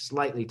same, but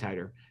slightly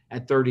tighter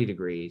at 30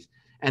 degrees,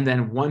 and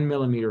then 1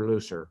 millimeter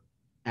looser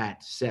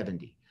at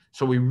 70.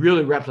 So we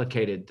really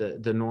replicated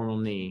the normal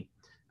knee,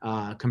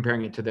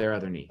 comparing it to their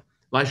other knee.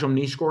 Lyschel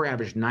knee score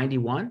averaged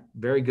 91,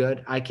 very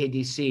good.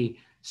 IKDC,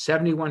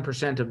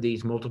 71% of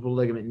these multiple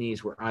ligament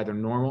knees were either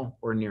normal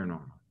or near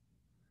normal.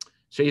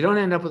 So you don't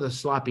end up with a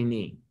sloppy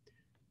knee.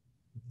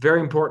 Very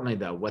importantly,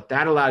 though, what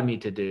that allowed me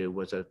to do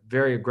was a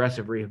very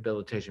aggressive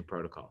rehabilitation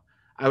protocol.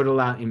 I would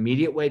allow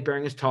immediate weight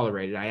bearing as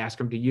tolerated. I asked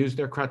them to use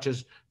their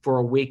crutches for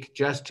a week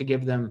just to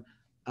give them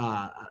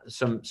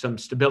some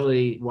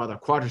stability while their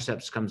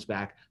quadriceps comes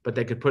back, but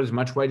they could put as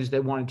much weight as they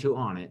wanted to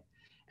on it.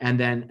 And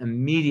then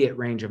immediate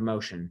range of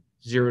motion,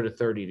 0 to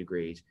 30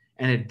 degrees.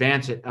 and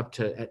advance it up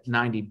to at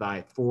 90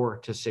 by 4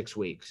 to 6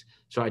 weeks.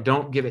 So I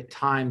don't give it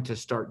time to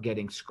start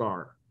getting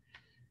scar.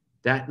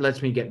 That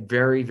lets me get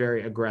very,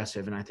 very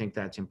aggressive, and I think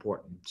that's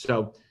important.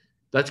 So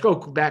let's go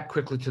back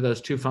quickly to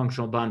those two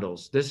functional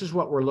bundles. This is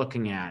what we're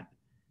looking at.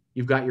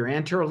 You've got your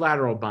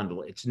anterolateral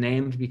bundle. It's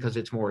named because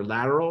it's more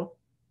lateral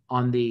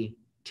on the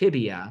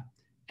tibia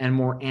and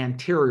more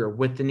anterior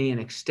with the knee and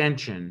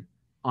extension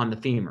on the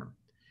femur.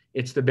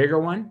 It's the bigger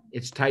one.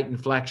 It's tight in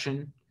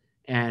flexion,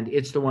 and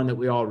it's the one that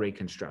we all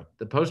reconstruct.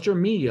 The posterior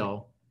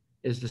medial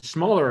is the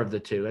smaller of the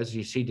two, as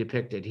you see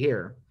depicted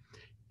here.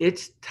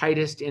 It's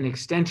tightest in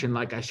extension,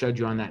 like I showed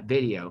you on that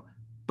video,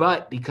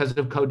 but because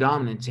of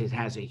codominance, it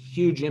has a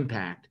huge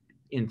impact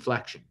in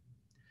flexion.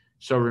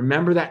 So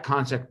remember that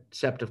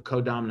concept of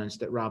codominance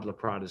that Rob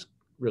Laprade has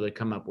really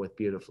come up with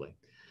beautifully.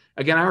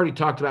 Again, I already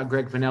talked about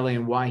Greg Finelli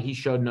and why he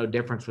showed no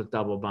difference with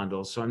double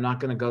bundles, so I'm not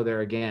going to go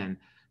there again,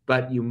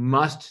 but you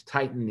must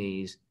tighten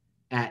these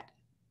at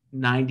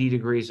 90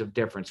 degrees of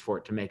difference for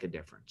it to make a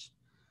difference.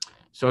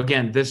 So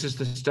again, this is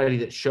the study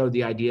that showed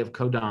the idea of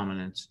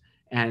codominance.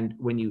 And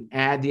when you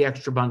add the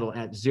extra bundle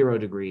at 0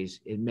 degrees,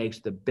 it makes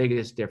the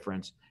biggest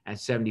difference at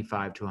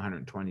 75 to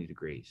 120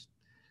 degrees.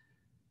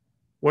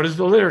 What does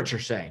the literature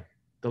say?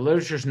 The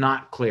literature is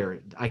not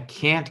clear. I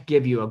can't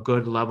give you a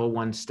good level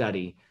 1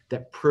 study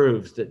that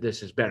proves that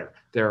this is better.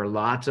 There are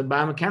lots of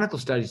biomechanical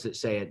studies that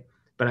say it,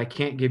 but I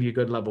can't give you a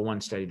good level 1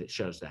 study that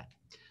shows that.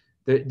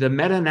 The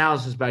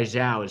meta-analysis by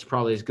Zhao is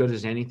probably as good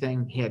as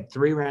anything. He had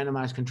 3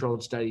 randomized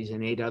controlled studies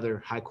and 8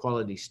 other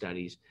high-quality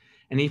studies.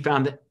 And he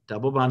found that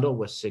double bundle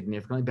was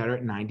significantly better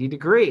at 90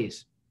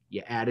 degrees.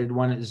 You added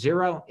one at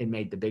 0, it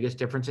made the biggest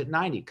difference at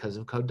 90 because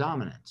of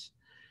codominance.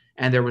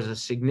 And there was a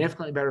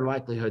significantly better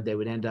likelihood they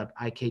would end up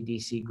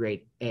IKDC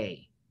grade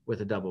A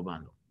with a double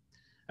bundle.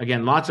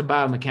 Again, lots of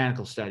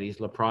biomechanical studies,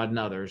 Laprade and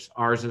others,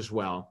 ours as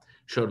well,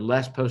 showed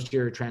less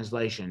posterior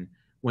translation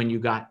when you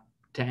got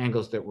to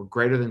angles that were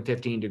greater than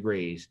 15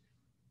 degrees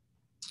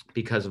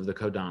because of the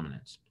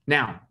codominance.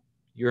 Now,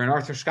 you're an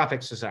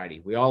arthroscopic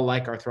society. We all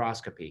like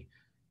arthroscopy.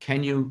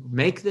 Can you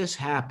make this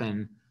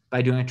happen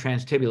by doing a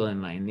transtibial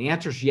inlay? And the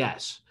answer is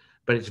yes,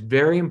 but it's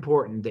very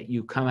important that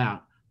you come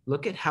out.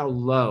 Look at how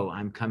low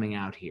I'm coming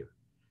out here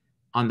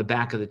on the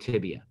back of the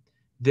tibia.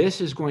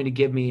 This is going to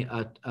give me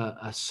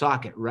a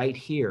socket right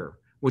here,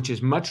 which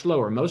is much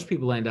lower. Most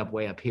people end up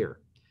way up here.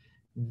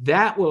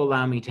 That will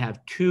allow me to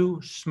have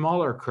 2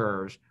 smaller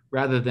curves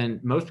rather than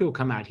most people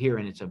come out here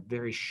and it's a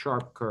very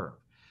sharp curve.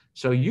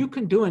 So you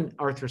can do an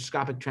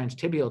arthroscopic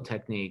transtibial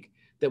technique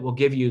that will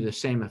give you the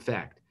same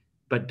effect.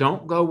 But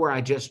don't go where I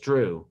just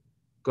drew,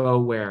 go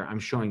where I'm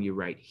showing you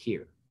right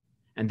here.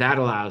 And that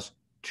allows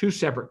 2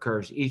 separate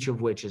curves, each of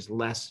which is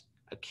less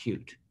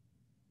acute.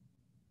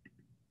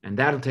 And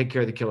that'll take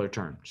care of the killer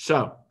turn.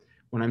 So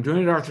when I'm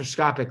doing it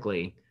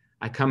arthroscopically,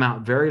 I come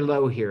out very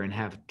low here and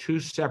have 2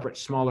 separate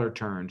smaller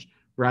turns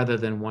rather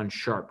than 1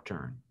 sharp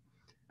turn.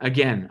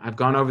 Again, I've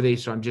gone over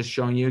these, so I'm just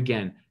showing you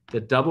again.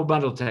 The double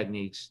bundle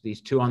techniques,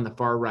 these 2 on the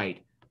far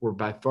right, were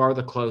by far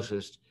the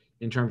closest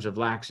in terms of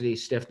laxity,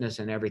 stiffness,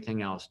 and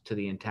everything else to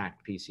the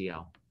intact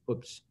PCL.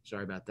 Oops,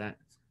 sorry about that.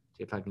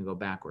 See if I can go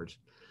backwards.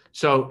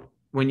 So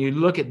when you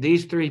look at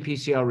these 3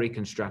 PCL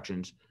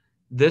reconstructions,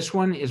 this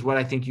one is what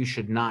I think you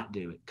should not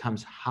do. It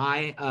comes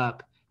high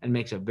up and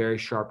makes a very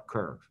sharp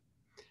curve.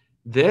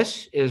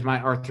 This is my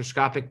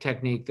arthroscopic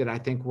technique that I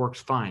think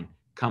works fine.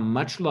 Come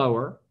much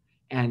lower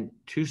and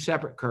 2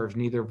 separate curves,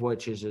 neither of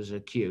which is as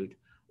acute.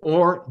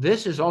 Or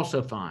this is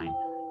also fine.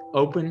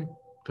 Open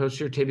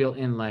posterior tibial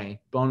inlay,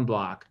 bone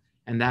block,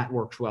 and that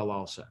works well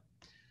also.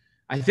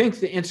 I think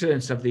the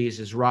incidence of these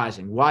is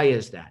rising. Why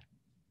is that?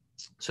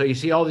 So you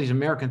see all these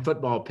American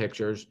football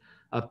pictures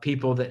of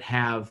people that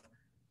have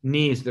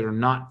knees that are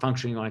not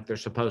functioning like they're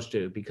supposed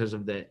to because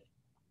of the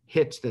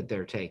hits that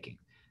they're taking.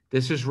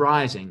 This is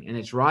rising, and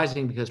it's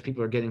rising because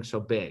people are getting so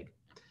big.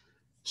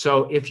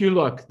 So if you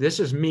look, this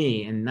is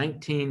me in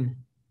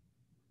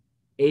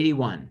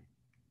 1981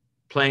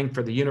 playing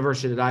for the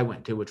university that I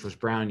went to, which was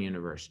Brown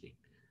University.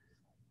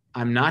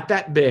 I'm not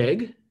that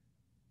big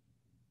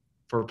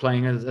for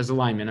playing as a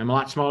lineman. I'm a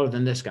lot smaller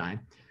than this guy.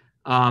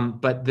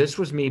 But this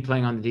was me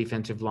playing on the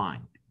defensive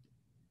line.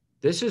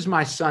 This is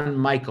my son,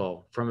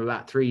 Michael, from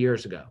about 3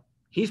 years ago.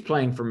 He's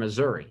playing for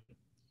Missouri.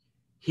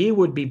 He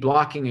would be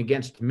blocking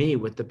against me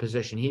with the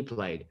position he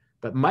played.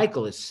 But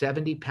Michael is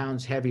 70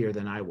 pounds heavier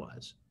than I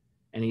was.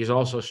 And he's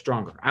also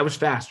stronger. I was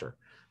faster.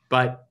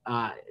 But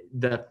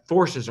the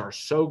forces are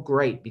so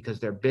great because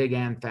they're big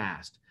and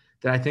fast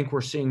that I think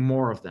we're seeing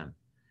more of them.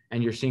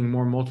 And you're seeing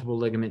more multiple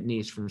ligament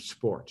knees from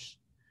sports.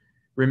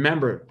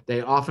 Remember, they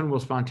often will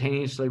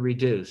spontaneously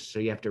reduce, so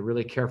you have to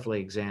really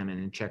carefully examine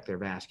and check their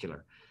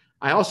vascular.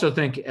 I also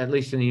think, at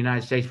least in the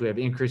United States, we have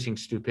increasing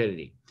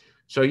stupidity.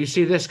 So you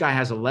see this guy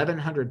has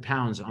 1,100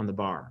 pounds on the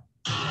bar.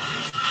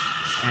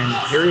 And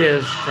here he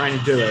is trying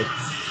to do it,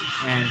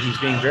 and he's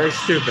being very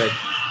stupid.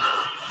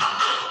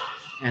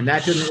 And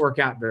that didn't work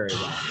out very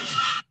well.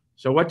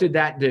 So what did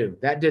that do?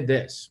 That did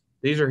this.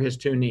 These are his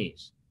 2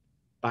 knees.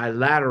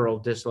 Bilateral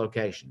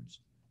dislocations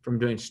from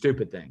doing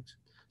stupid things.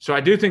 So I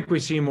do think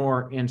we see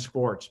more in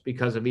sports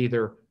because of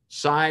either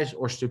size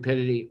or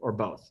stupidity or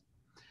both.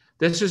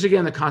 This is,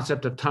 again, the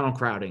concept of tunnel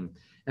crowding.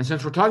 And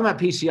since we're talking about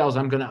PCLs,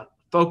 I'm going to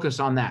focus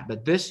on that.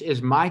 But this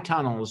is my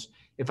tunnels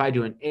if I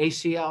do an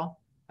ACL,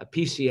 a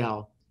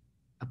PCL,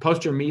 a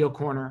posterior medial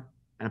corner,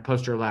 and a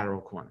posterior lateral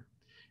corner.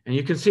 And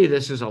you can see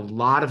this is a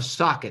lot of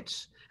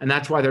sockets, and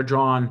that's why they're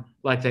drawn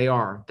like they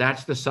are.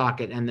 That's the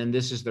socket, and then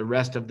this is the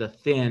rest of the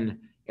thin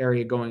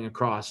area going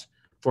across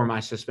for my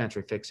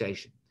suspensory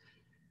fixation.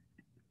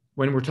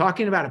 When we're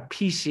talking about a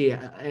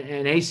PCL,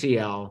 an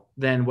ACL,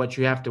 then what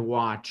you have to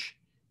watch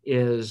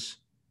is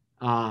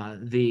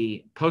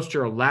the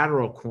posterior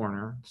lateral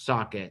corner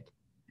socket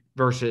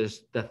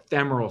versus the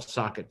femoral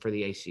socket for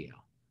the ACL.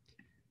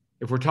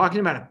 If we're talking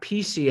about a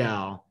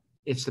PCL,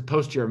 it's the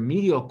posterior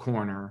medial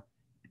corner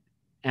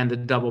and the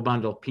double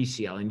bundle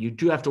PCL. And you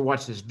do have to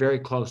watch this very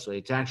closely.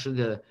 It's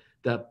actually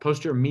the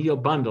posterior medial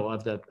bundle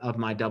of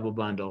my double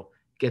bundle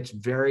gets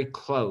very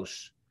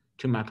close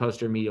to my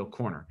posterior medial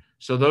corner.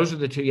 So those are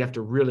the two you have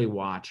to really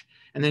watch.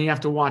 And then you have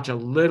to watch a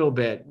little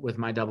bit with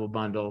my double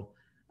bundle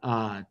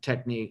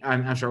technique.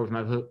 I'm sorry, with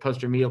my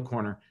posterior medial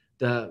corner.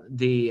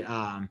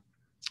 The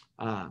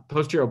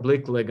posterior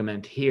oblique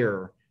ligament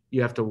here,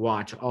 you have to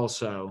watch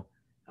also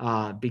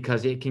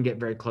because it can get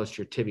very close to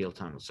your tibial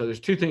tunnel. So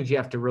there's two things you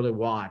have to really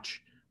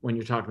watch when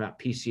you're talking about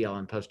PCL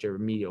and posterior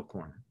medial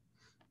corner.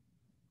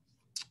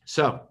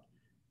 So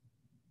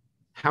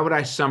how would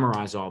I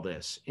summarize all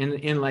this in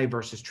inlay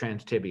versus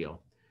transtibial?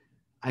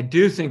 I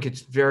do think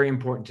it's very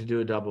important to do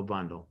a double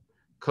bundle.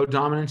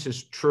 Codominance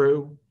is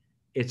true.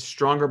 It's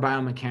stronger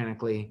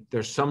biomechanically.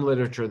 There's some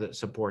literature that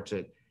supports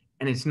it,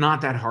 and it's not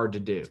that hard to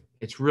do.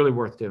 It's really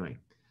worth doing.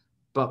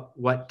 But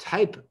what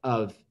type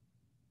of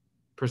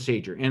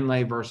procedure,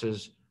 inlay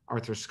versus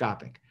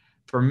arthroscopic?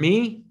 For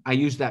me, I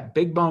use that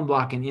big bone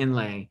block in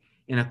inlay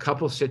in a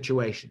couple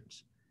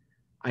situations.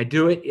 I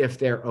do it if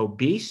they're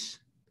obese.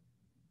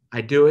 I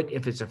do it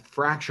if it's a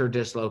fracture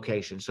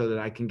dislocation so that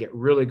I can get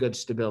really good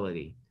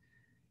stability.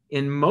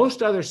 In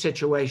most other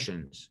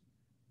situations,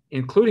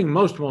 including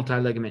most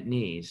multi-ligament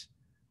knees,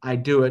 I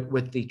do it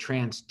with the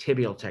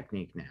transtibial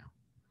technique now.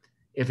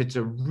 If it's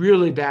a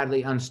really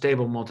badly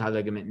unstable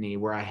multi-ligament knee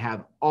where I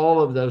have all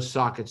of those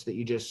sockets that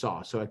you just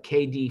saw, so a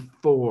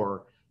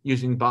KD4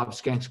 using Bob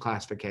Skank's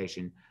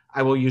classification,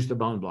 I will use the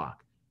bone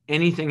block.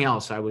 Anything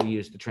else, I will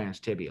use the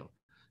transtibial.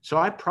 So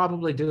I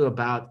probably do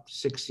about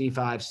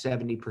 65,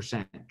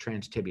 70%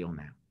 transtibial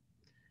now.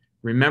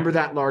 Remember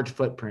that large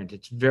footprint.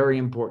 It's very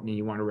important and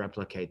you want to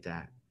replicate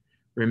that.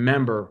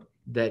 Remember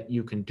that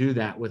you can do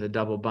that with a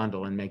double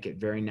bundle and make it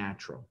very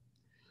natural.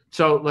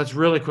 So let's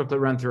really quickly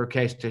run through a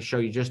case to show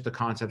you just the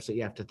concepts that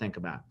you have to think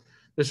about.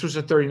 This was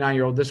a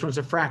 39-year-old. This one's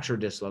a fracture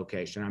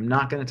dislocation. I'm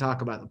not going to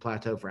talk about the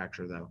plateau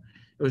fracture, though.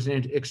 It was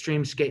an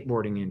extreme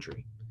skateboarding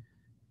injury.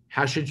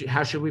 How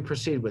should we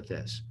proceed with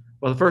this?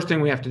 Well, the first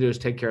thing we have to do is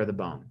take care of the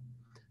bone.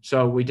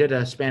 So we did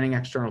a spanning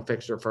external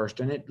fixer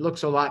first, and it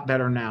looks a lot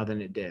better now than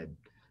it did.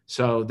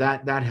 So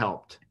that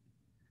helped.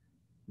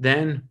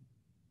 Then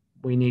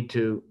we need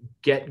to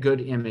get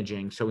good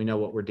imaging so we know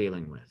what we're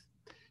dealing with.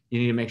 You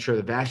need to make sure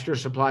the vascular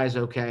supply is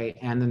okay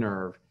and the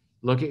nerve.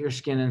 Look at your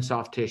skin and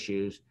soft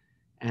tissues,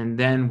 and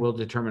then we'll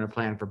determine a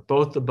plan for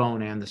both the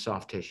bone and the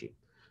soft tissue.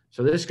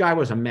 So this guy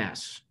was a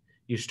mess.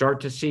 You start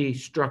to see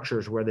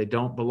structures where they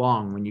don't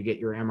belong when you get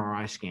your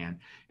MRI scan.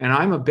 And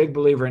I'm a big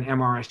believer in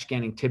MRI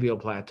scanning tibial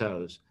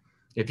plateaus.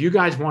 If you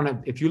guys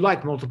if you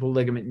like multiple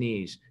ligament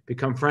knees,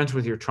 become friends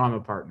with your trauma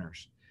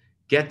partners.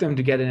 Get them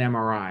to get an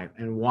MRI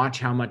and watch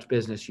how much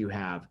business you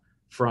have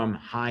from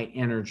high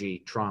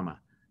energy trauma.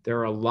 There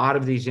are a lot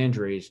of these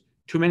injuries.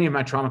 Too many of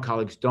my trauma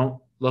colleagues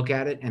don't look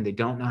at it and they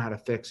don't know how to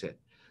fix it.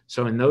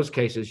 So in those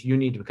cases, you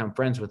need to become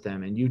friends with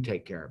them and you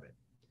take care of it.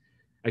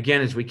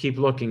 Again, as we keep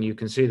looking, you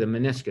can see the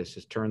meniscus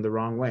is turned the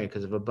wrong way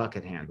because of a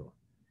bucket handle.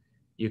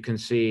 You can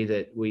see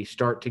that we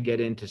start to get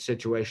into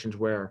situations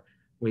where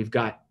we've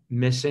got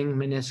missing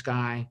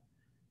menisci,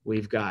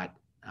 we've got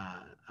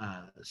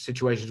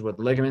situations with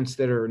ligaments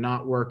that are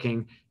not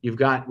working. You've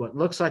got what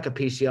looks like a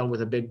PCL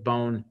with a big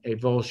bone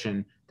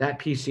avulsion. That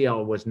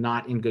PCL was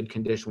not in good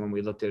condition when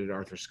we looked at it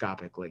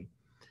arthroscopically.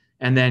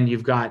 And then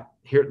you've got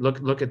here,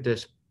 look at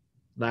this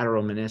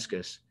lateral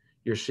meniscus.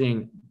 You're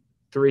seeing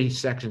 3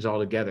 sections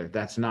altogether.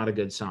 That's not a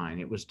good sign.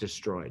 It was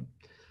destroyed.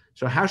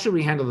 So how should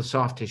we handle the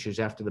soft tissues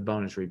after the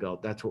bone is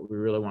rebuilt? That's what we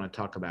really want to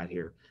talk about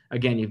here.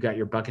 Again, you've got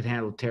your bucket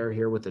handle tear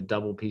here with a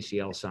double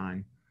PCL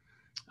sign.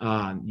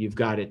 You've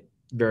got it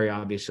very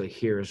obviously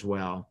here as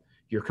well.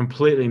 You're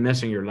completely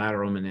missing your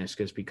lateral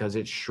meniscus because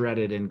it's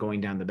shredded and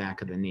going down the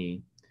back of the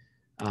knee.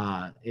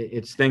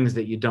 It's things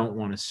that you don't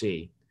want to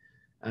see.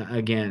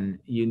 Again,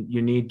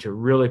 you need to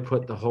really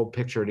put the whole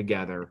picture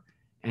together,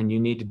 and you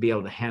need to be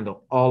able to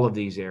handle all of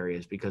these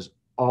areas because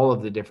all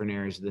of the different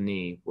areas of the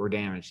knee were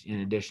damaged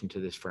in addition to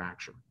this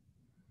fracture.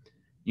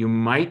 You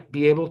might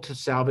be able to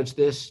salvage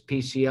this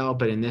PCL,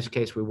 but in this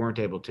case, we weren't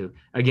able to.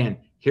 Again,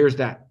 here's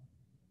that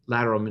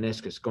lateral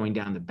meniscus going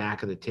down the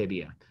back of the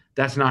tibia.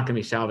 That's not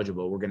going to be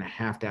salvageable. We're going to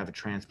have a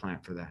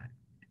transplant for that.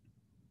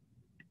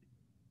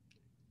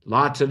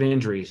 lots of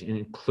injuries,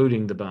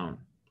 including the bone.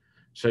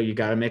 So you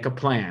got to make a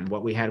plan.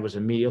 What we had was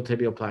a medial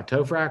tibial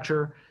plateau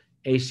fracture.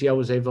 ACL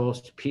was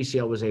avulsed,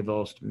 PCL was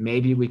avulsed.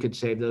 Maybe we could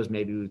save those,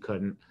 maybe we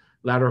couldn't.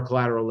 Lateral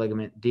collateral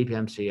ligament, deep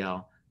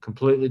MCL,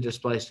 completely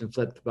displaced and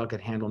flipped bucket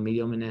handle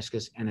medial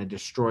meniscus, and a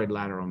destroyed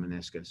lateral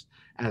meniscus,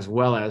 as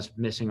well as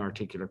missing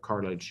articular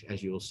cartilage,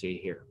 as you will see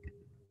here.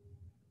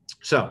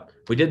 So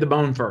we did the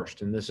bone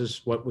first, and this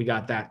is what we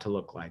got that to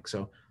look like.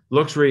 So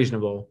looks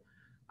reasonable.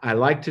 I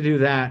like to do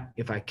that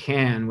if I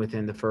can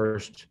within the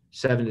first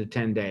 7 to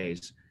 10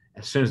 days,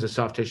 as soon as the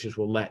soft tissues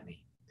will let me.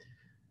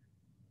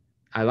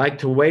 I like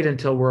to wait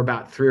until we're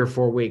about 3 or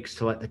 4 weeks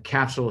to let the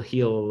capsule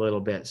heal a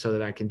little bit so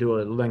that I can do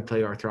a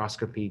lengthy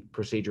arthroscopy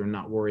procedure and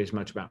not worry as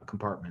much about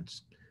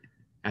compartments.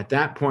 At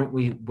that point,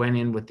 we went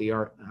in with the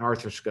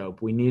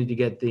arthroscope. We needed to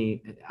get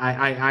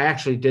I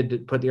actually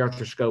did put the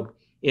arthroscope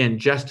in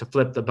just to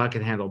flip the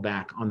bucket handle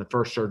back on the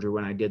first surgery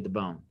when I did the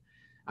bone.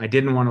 I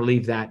didn't want to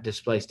leave that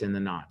displaced in the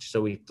notch.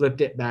 So we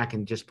flipped it back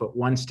and just put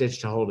 1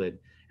 stitch to hold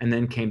it and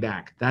then came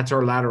back. That's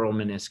our lateral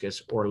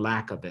meniscus, or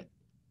lack of it,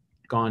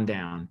 gone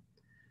down.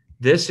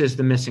 This is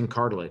the missing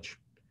cartilage,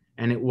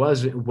 and it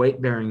was weight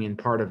bearing in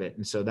part of it.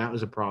 And so that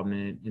was a problem,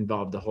 and it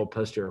involved the whole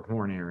posterior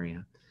horn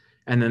area.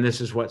 And then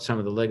this is what some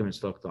of the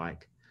ligaments looked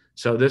like.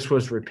 So this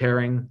was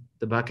repairing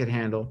the bucket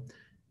handle.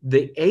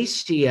 The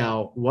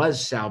ACL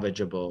was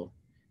salvageable.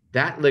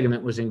 That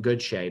ligament was in good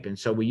shape. And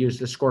so we used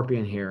the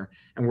scorpion here,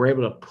 and we're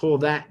able to pull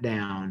that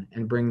down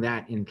and bring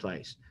that in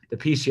place. The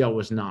PCL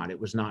was not.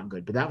 It was not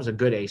good, but that was a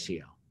good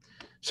ACL.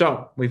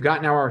 So we've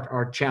got now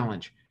our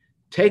challenge.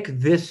 Take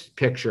this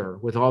picture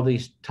with all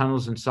these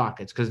tunnels and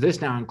sockets, because this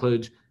now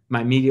includes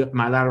my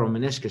lateral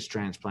meniscus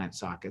transplant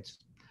sockets.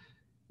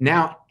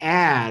 Now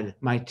add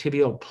my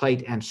tibial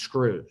plate and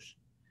screws.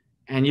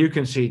 And you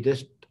can see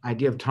this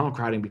idea of tunnel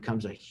crowding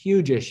becomes a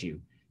huge issue.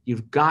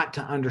 You've got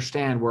to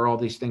understand where all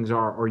these things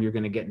are, or you're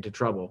going to get into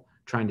trouble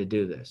trying to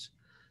do this.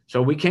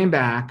 So we came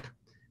back,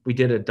 we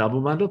did a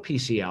double bundle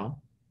PCL.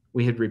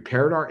 We had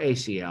repaired our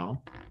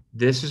ACL.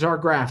 This is our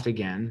graft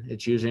again.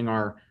 It's using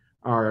our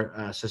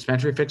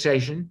suspensory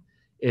fixation.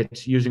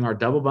 It's using our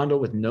double bundle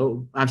with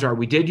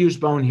we did use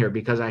bone here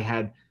because I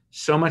had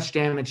so much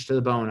damage to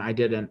the bone. I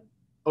did an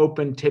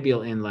open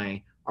tibial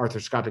inlay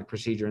arthroscopic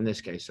procedure in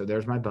this case. So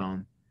there's my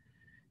bone.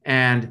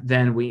 And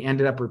then we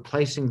ended up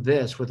replacing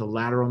this with a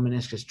lateral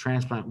meniscus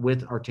transplant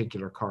with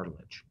articular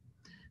cartilage.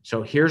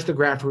 So here's the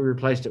graft we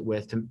replaced it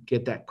with to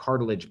get that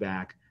cartilage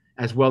back,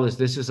 as well as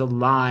this is a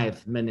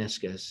live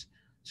meniscus.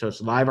 So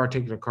it's live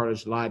articular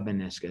cartilage, live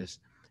meniscus.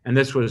 And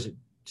this was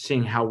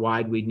seeing how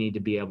wide we'd need to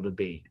be able to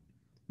be,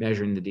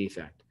 measuring the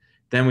defect.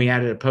 Then we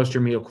added a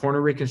posterior medial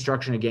corner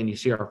reconstruction. Again, you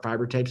see our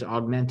fiber tapes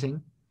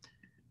augmenting.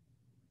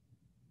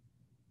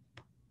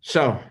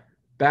 So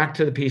back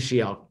to the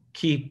PCL.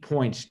 Key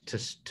points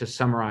to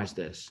summarize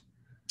this.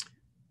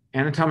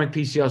 Anatomic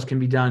PCLs can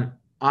be done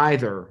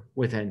either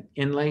with an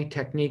inlay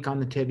technique on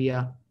the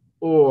tibia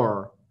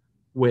or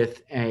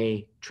with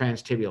a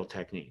transtibial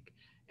technique.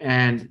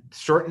 And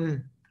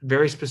certain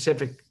very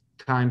specific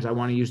times I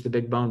want to use the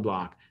big bone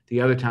block.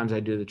 The other times I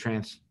do the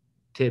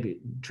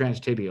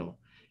transtibial.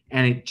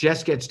 And it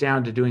just gets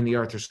down to doing the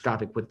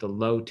arthroscopic with the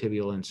low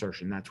tibial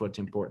insertion. That's what's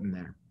important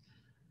there.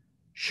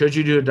 Should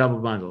you do a double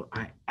bundle?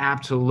 I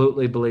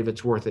absolutely believe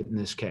it's worth it in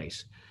this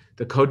case.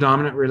 The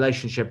codominant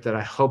relationship that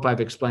I hope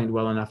I've explained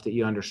well enough that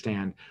you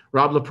understand.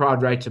 Rob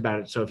LaPrade writes about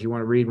it, so if you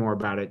want to read more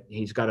about it,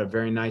 he's got a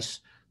very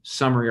nice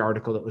summary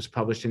article that was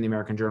published in the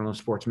American Journal of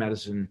Sports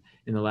Medicine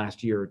in the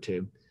last year or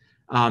two.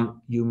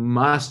 You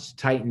must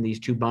tighten these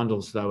 2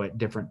 bundles, though, at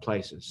different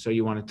places. So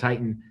you want to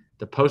tighten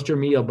the posterior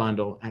medial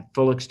bundle at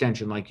full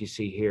extension, like you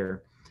see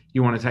here.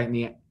 You want to tighten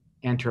the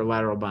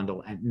anterolateral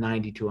bundle at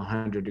 90 to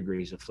 100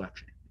 degrees of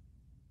flexion.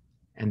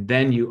 And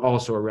then you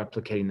also are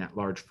replicating that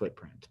large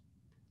footprint.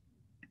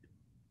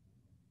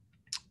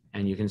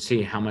 And you can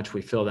see how much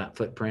we fill that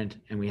footprint,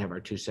 and we have our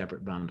 2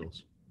 separate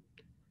bundles.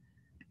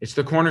 It's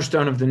the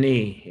cornerstone of the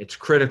knee. It's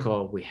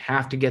critical. We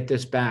have to get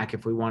this back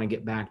if we want to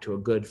get back to a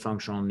good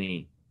functional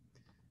knee.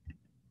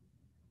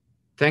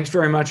 Thanks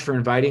very much for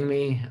inviting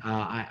me.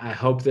 I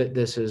hope that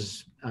this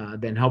has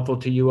been helpful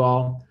to you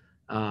all.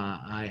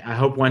 I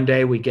hope one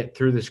day we get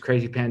through this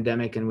crazy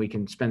pandemic and we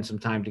can spend some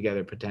time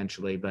together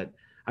potentially, but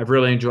I've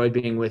really enjoyed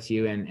being with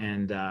you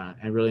and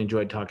really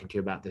enjoyed talking to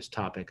you about this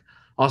topic.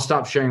 I'll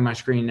stop sharing my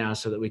screen now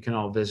so that we can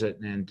all visit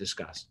and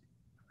discuss.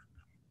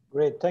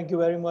 Great. Thank you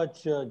very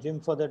much, Jim,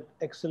 for that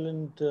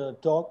excellent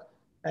talk,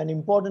 and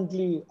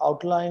importantly,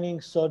 outlining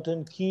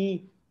certain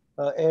key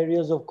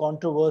areas of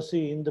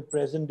controversy in the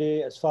present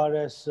day as far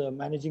as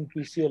managing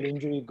PCL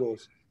injury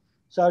goes.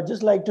 So I'd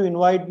just like to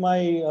invite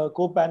my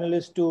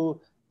co-panelists to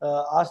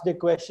ask their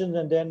questions,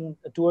 and then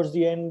towards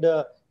the end,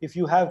 if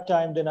you have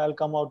time, then I'll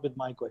come out with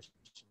my questions.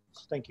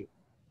 Thank you.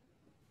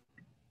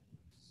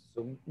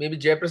 So maybe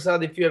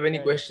Jayaprasad, if you have any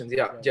questions.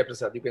 Yeah,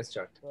 Jayaprasad, you can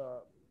start.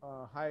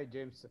 Hi,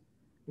 James.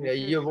 Yeah,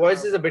 your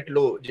voice is a bit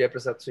low,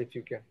 Jayaprasad, so if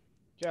you can.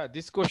 Yeah,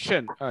 this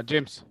question,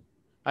 James.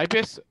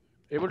 IPS,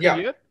 able to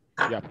hear?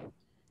 Yeah.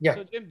 Yeah.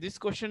 So, James, this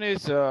question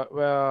is,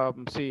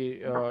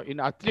 in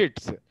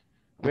athletes,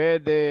 where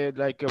they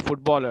like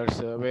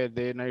footballers, where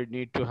they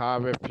need to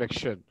have a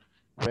flexion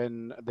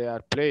when they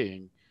are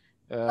playing.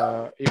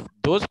 If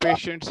those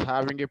patients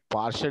having a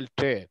partial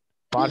tear,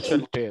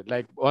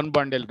 like one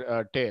bundle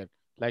tear,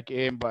 like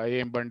AM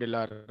bundle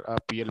or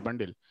PL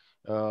bundle.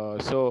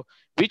 So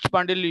which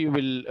bundle you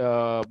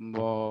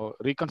will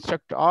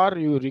reconstruct, or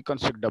you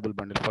reconstruct double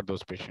bundle for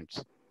those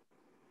patients?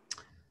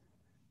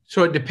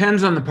 So it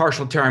depends on the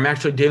partial tear. I'm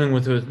actually dealing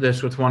with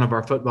this with one of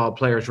our football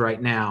players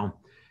right now.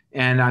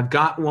 And I've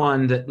got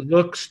one that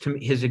looks to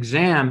me, his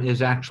exam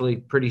is actually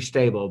pretty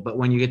stable, but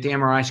when you get the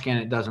MRI scan,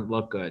 it doesn't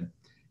look good.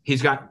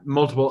 He's got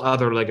multiple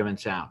other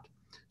ligaments out.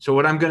 So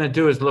what I'm going to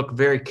do is look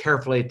very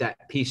carefully at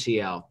that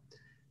PCL.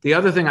 The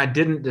other thing I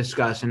didn't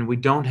discuss, and we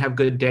don't have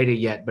good data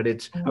yet, but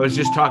I was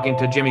just talking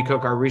to Jimmy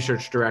Cook, our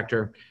research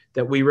director,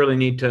 that we really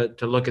need to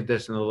look at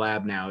this in the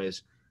lab now,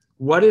 is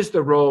what is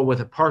the role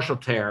with a partial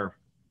tear?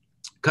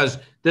 Because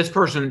this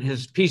person,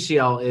 his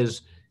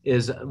PCL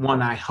is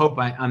one I hope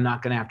I'm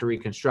not going to have to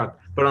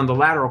reconstruct. But on the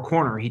lateral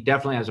corner, he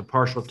definitely has a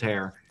partial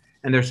tear,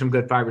 and there's some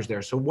good fibers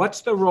there. So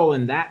what's the role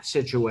in that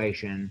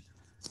situation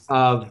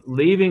of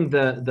leaving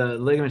the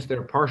ligaments that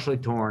are partially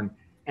torn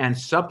and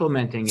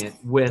supplementing it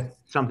with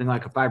something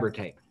like a fiber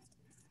tape,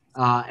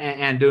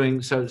 and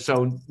doing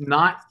so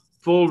not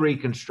full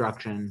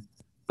reconstruction,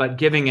 but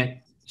giving it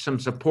some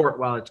support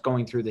while it's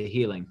going through the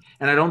healing?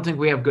 And I don't think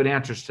we have good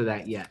answers to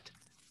that yet.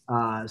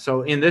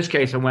 So in this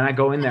case, when I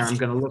go in there, I'm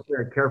going to look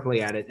very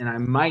carefully at it, and I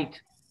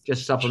might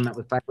just supplement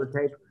with fiber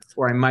tape,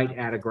 or I might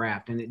add a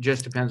graft, and it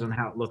just depends on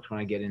how it looks when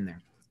I get in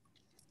there.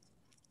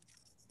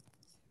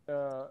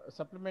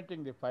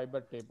 Supplementing the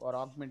fiber tape or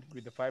augmenting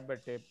with the fiber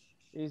tape,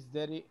 is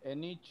there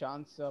any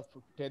chance of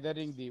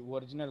tethering the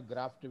original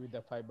graft with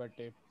the fiber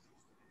tape?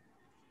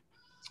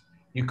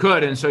 You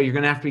could, and so you're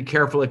going to have to be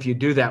careful if you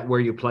do that where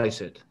you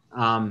place it,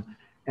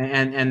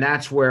 and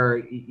that's where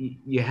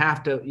you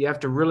have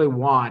to really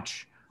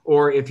watch.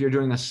 Or if you're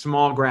doing a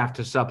small graft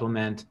to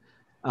supplement,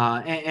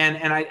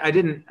 and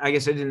I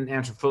guess I didn't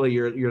answer fully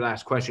your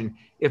last question.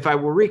 If I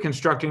were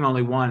reconstructing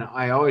only one,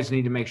 I always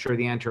need to make sure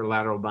the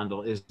anterolateral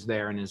bundle is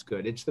there and is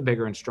good. It's the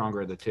bigger and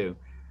stronger of the two.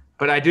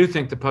 But I do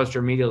think the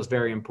posterior medial is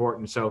very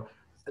important. So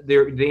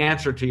the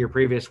answer to your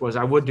previous was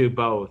I would do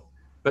both,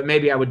 but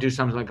maybe I would do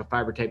something like a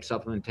fiber tape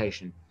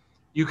supplementation.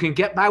 You can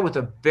get by with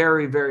a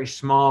very, very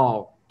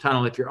small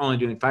tunnel if you're only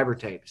doing fiber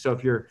tape. So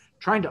if you're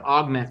trying to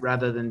augment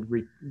rather than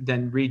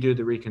redo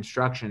the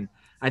reconstruction,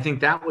 I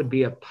think that would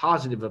be a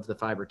positive of the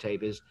fiber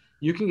tape, is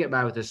you can get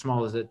by with as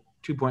small as a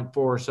 2.4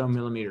 or so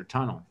millimeter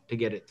tunnel to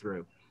get it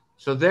through.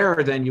 So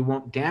then you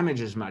won't damage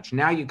as much.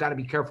 Now you've got to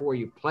be careful where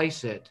you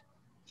place it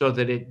so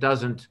that it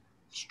doesn't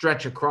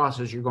stretch across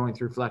as you're going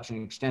through flexion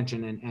and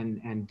extension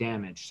and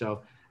damage.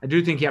 So I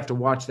do think you have to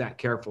watch that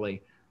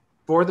carefully.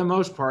 For the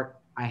most part,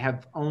 I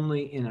have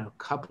only in a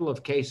couple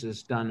of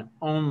cases done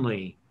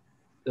only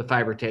the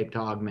fiber tape to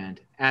augment,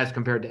 as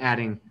compared to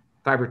adding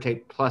fiber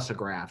tape plus a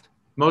graft.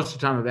 Most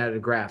of the time I've added a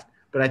graft,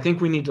 but I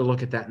think we need to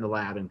look at that in the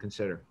lab and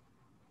consider.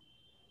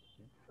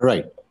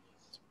 Right.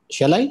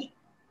 Shall I?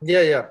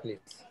 Yeah, please.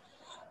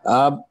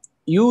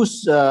 You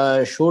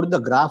showed the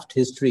graft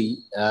history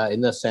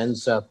in the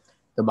sense of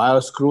the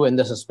bioscrew and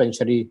the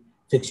suspensory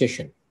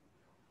fixation.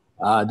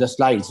 The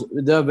slides,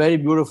 they're very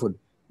beautiful.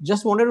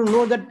 Just wanted to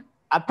know that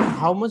after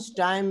how much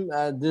time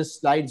these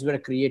slides were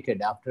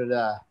created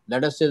after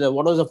let us say,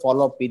 what was the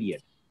follow-up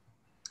period?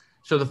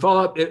 So the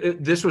follow-up,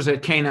 this was a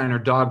canine or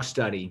dog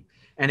study,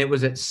 and it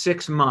was at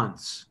 6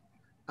 months.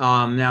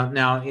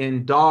 Now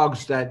in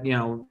dogs, that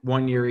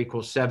 1 year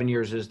equals 7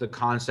 years is the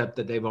concept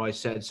that they've always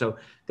said. So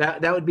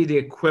that would be the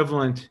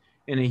equivalent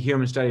in a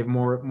human study of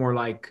more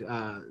like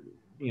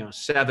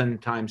 7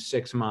 times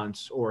 6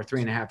 months or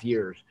 3.5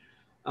 years.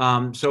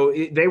 So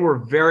they were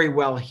very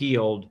well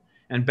healed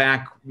and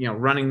back,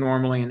 running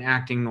normally and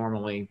acting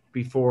normally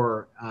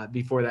before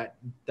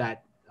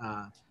that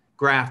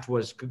graft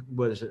was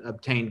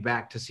obtained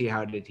back to see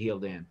how it had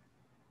healed in.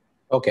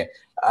 Okay.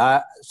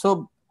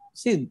 So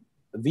see,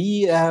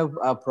 we have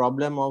a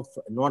problem of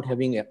not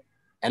having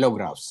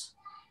allografts.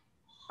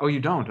 Oh, you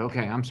don't?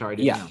 Okay, I'm sorry. I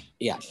didn't know.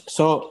 Yeah.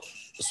 So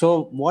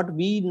what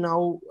we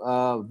now,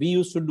 we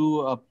used to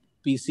do a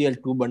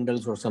PCL 2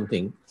 bundles or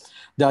something.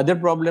 The other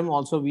problem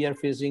also we are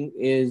facing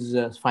is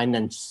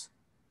financial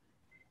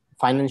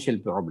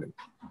problem.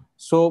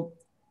 So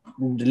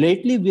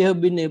lately we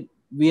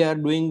are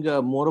doing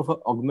more of an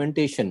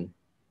augmentation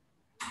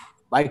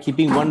by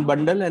keeping one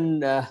bundle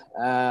and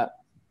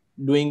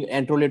doing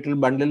anterolateral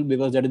bundle,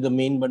 because that is the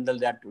main bundle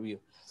that we,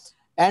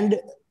 and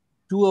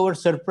to our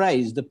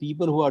surprise, the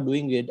people who are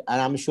doing it,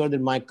 and I'm sure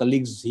that my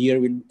colleagues here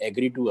will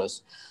agree to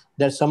us,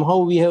 that somehow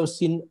we have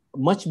seen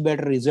much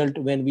better result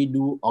when we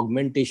do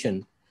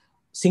augmentation,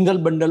 single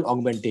bundle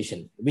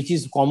augmentation, which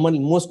is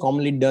most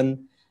commonly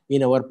done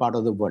in our part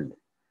of the world.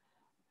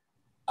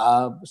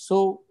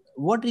 So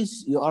what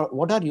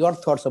are your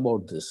thoughts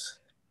about this?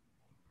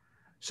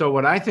 So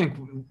what I think,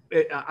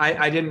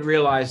 I didn't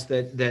realize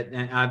that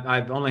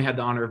I've only had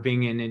the honor of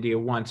being in India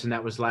once, and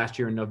that was last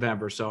year in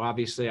November. So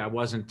obviously I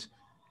wasn't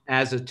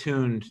as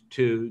attuned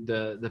to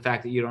the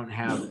fact that you don't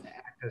have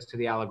access to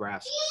the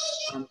allografts.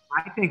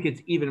 I think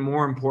it's even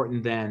more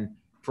important than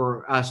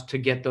for us to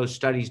get those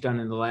studies done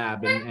in the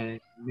lab, and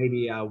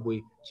maybe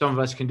some of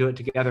us can do it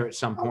together at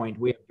some point.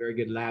 We have very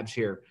good labs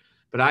here,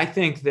 but I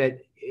think that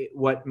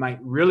what might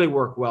really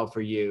work well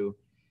for you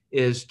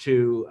is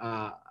to,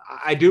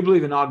 I do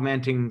believe in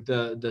augmenting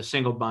the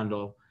single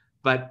bundle,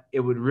 but it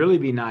would really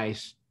be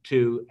nice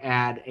to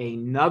add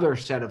another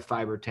set of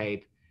fiber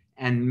tape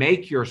and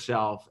make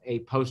yourself a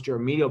posterior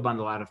medial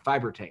bundle out of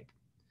fiber tape,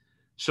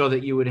 so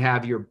that you would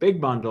have your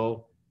big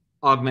bundle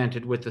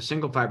augmented with the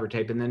single fiber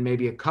tape, and then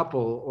maybe a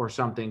couple or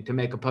something to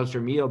make a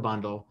posterior medial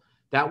bundle.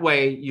 That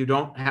way you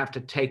don't have to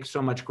take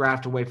so much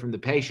graft away from the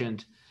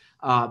patient,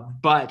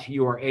 but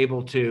you are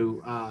able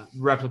to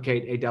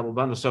replicate a double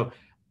bundle. So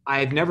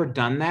I've never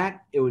done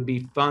that. It would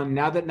be fun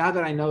now that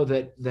I know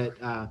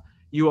that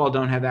you all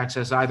don't have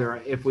access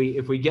either. If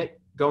we get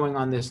going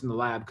on this in the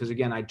lab, because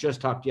again, I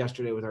just talked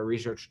yesterday with our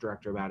research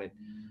director about it,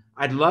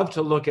 I'd love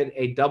to look at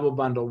a double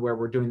bundle where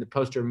we're doing the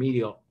posterior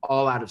medial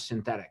all out of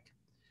synthetic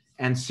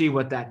and see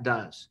what that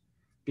does.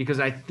 Because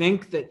I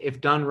think that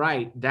if done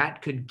right,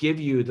 that could give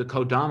you the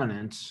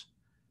codominance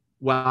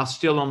while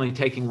still only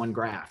taking one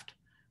graft,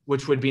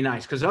 which would be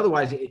nice. Because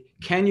otherwise,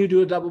 can you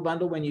do a double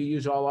bundle when you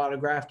use all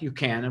autograft? You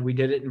can, and we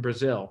did it in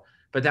Brazil,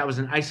 but that was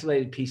an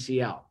isolated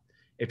PCL.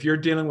 If you're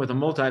dealing with a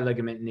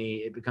multi-ligament knee,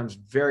 it becomes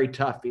very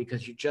tough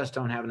because you just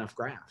don't have enough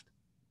graft.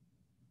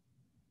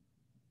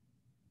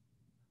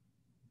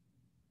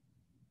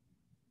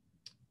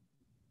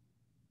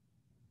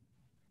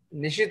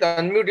 Nishit,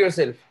 unmute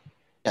yourself.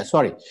 Yeah,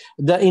 sorry.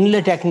 The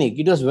inlay technique,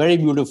 it was very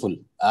beautiful.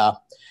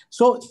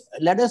 So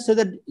let us say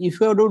that if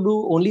you have to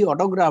do only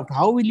autograft,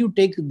 how will you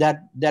take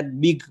that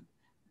big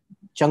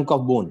chunk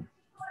of bone?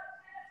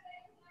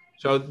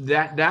 So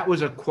that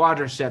was a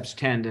quadriceps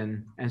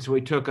tendon, and so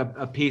we took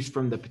a piece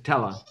from the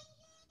patella,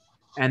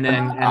 and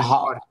then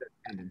quadriceps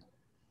tendon.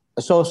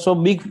 So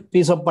big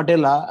piece of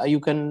patella, you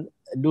can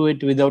do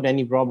it without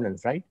any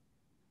problems, right?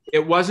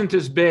 It wasn't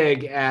as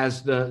big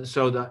as the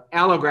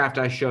allograft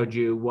I showed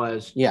you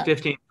was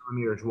 15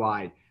 millimeters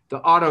wide. The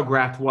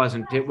autograft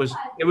wasn't. It was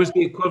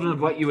the equivalent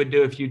of what you would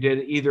do if you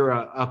did either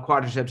a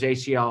quadriceps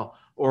ACL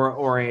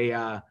or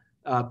a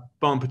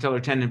bone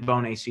patellar tendon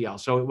bone ACL.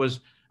 So it was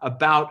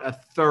about a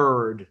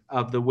third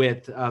of the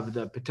width of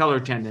the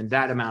patellar tendon,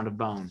 that amount of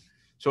bone.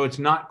 So it's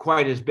not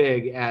quite as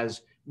big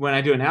as when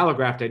I do an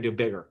allograft, I do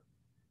bigger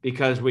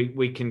because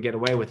we can get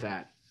away with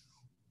that.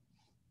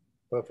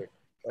 Perfect.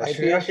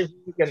 Shreyash,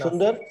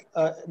 Sundar,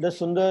 does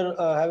Sundar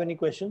have any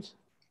questions?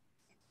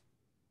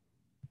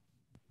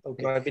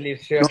 Okay. No, I believe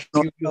Shreyash.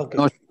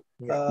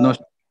 No.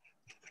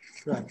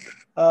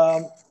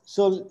 Right.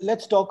 So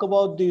let's talk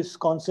about this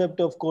concept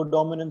of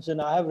codominance.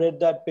 And I have read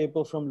that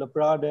paper from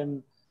Leprad,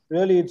 and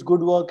really it's good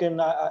work. And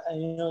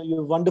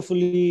you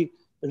wonderfully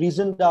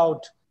reasoned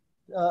out.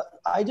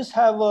 I just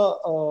have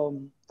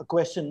a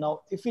question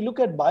now. If you look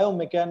at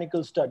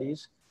biomechanical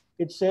studies,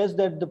 it says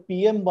that the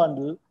PM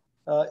bundle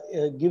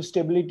gives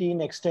stability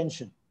in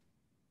extension.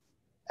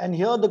 And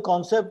here the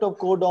concept of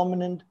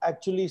codominant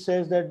actually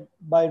says that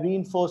by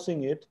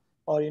reinforcing it,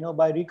 or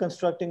by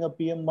reconstructing a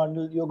PM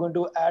bundle, you're going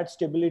to add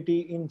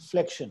stability in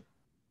flexion.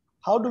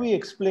 How do we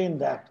explain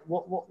that?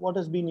 What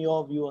has been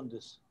your view on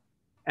this?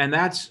 And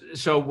that's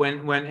so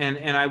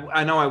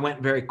I know I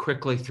went very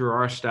quickly through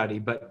our study,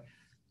 but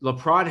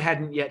Leprad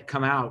hadn't yet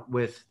come out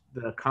with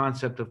the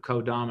concept of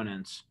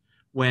codominance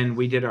when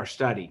we did our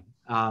study.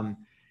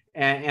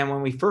 And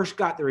when we first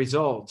got the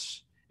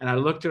results, and I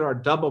looked at our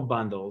double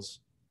bundles,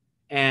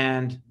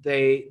 and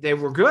they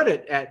were good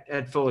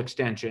at full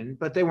extension,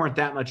 but they weren't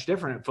that much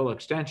different at full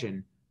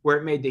extension. Where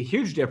it made the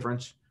huge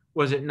difference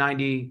was at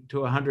 90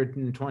 to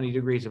 120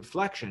 degrees of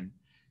flexion.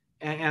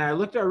 And I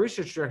looked at our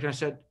research director and I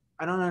said,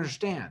 I don't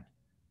understand.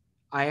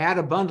 I add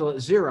a bundle at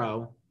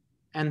 0,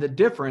 and the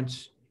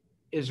difference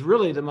is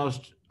really the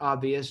most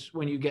obvious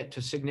when you get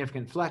to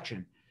significant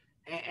flexion.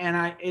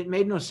 And it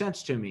made no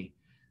sense to me.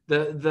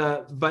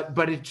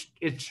 But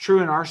it's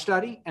true in our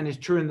study, and it's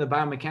true in the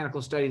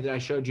biomechanical study that I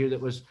showed you that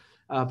was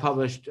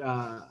published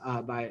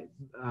by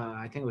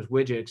I think it was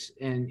Widgets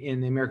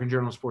in the American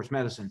Journal of Sports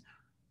Medicine.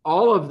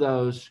 All of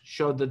those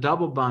showed the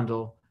double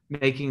bundle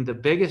making the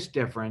biggest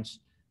difference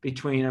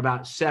between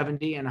about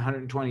 70 and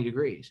 120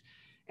 degrees.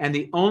 And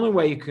the only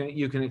way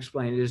you can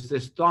explain it is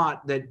this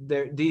thought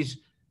that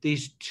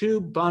these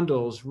two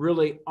bundles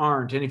really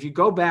aren't. And if you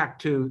go back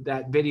to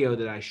that video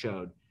that I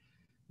showed,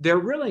 they're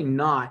really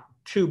not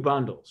 2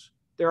 bundles.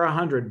 There are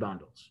 100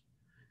 bundles.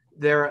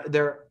 There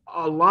are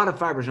a lot of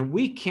fibers, and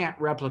we can't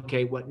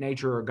replicate what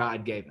nature or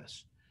God gave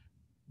us.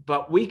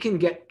 But we can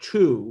get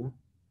 2,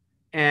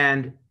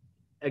 and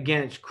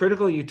again, it's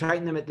critical you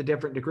tighten them at the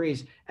different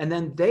degrees, and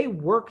then they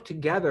work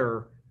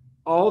together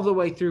all the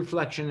way through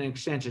flexion and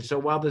extension. So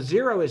while the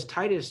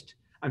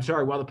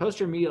while the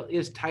posterior medial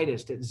is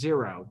tightest at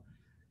 0,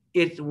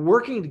 it's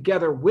working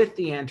together with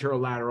the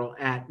anterolateral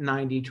at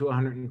 90 to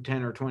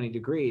 110 or 20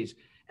 degrees.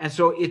 And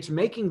so it's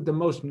making the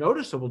most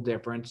noticeable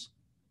difference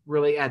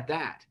really at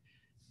that.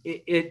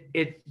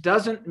 It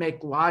doesn't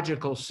make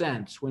logical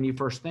sense when you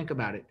first think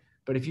about it,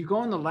 But if you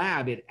go in the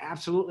lab, it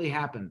absolutely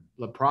happened.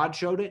 LaPrade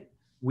showed it.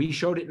 We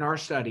showed it in our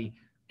study.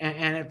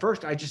 And at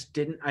first I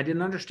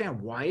didn't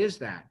understand, why is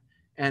that?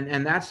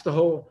 And that's the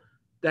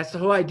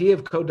whole idea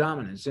of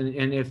codominance.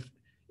 And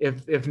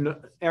if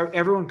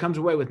everyone comes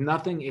away with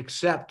nothing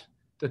except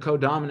the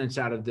codominance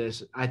out of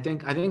this, I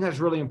think that's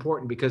really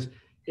important, because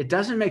it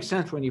doesn't make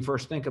sense when you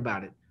first think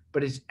about it,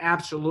 but it's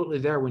absolutely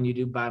there when you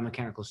do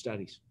biomechanical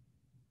studies.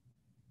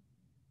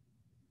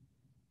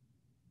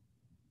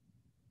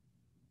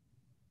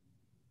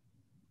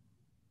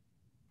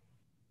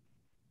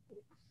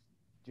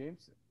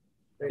 James?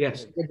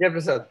 Yes.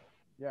 Prasad.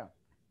 Yeah.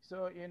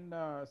 So in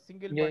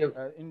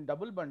in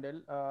double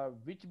bundle,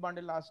 which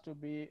bundle has to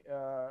be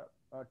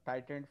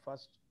tightened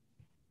first?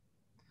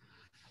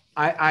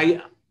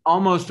 I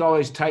almost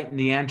always tighten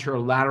the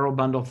anterolateral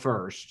bundle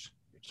first.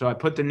 So I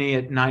put the knee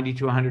at 90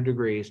 to 100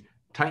 degrees,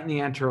 tighten the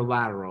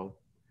anterolateral,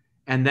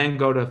 and then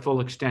go to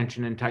full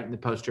extension and tighten the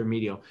posterior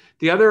medial.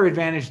 The other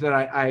advantage that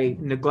I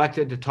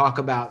neglected to talk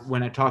about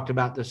when I talked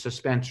about the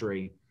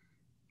suspensory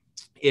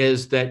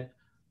is that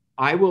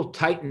I will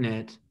tighten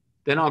it,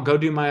 then I'll go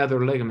do my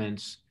other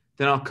ligaments,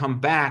 then I'll come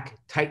back,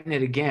 tighten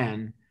it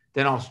again,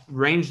 then I'll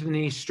range the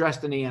knee, stress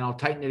the knee, and I'll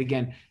tighten it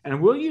again.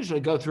 And we'll usually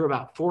go through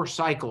about 4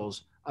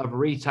 cycles of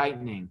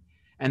retightening.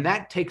 And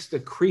that takes the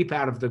creep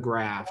out of the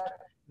graft.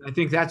 I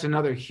think that's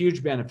another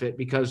huge benefit,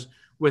 because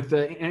with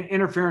the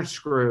interference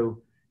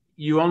screw,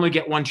 you only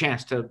get one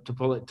chance to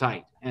pull it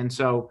tight. And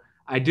so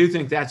I do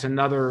think that's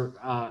another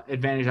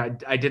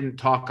advantage I didn't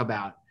talk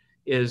about,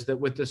 is that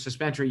with the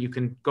suspensory, you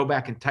can go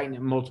back and tighten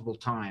it multiple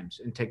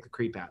times and take the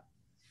creep out.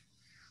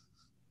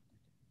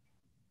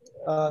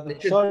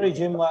 Sorry,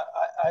 Jim, I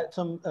had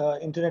some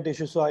internet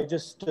issues, so I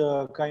just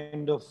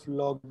kind of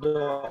logged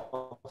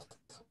off.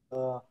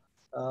 So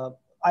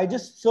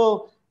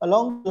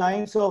along the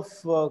lines of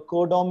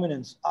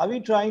codominance, are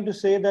we trying to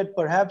say that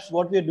perhaps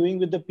what we are doing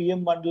with the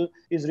PM bundle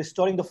is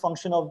restoring the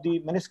function of the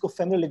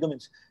meniscofemoral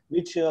ligaments,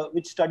 which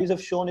studies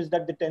have shown is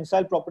that the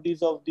tensile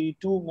properties of the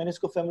 2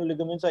 meniscofemoral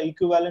ligaments are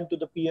equivalent to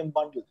the PM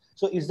bundle.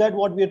 So is that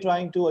what we are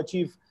trying to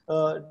achieve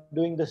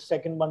doing the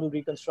second bundle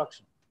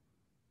reconstruction?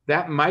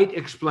 That might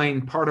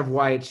explain part of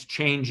why it's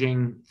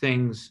changing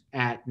things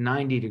at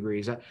 90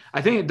 degrees.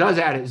 I think it does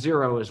add at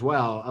 0 as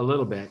well, a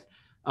little bit.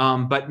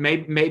 But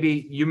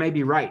maybe you may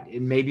be right.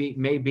 It may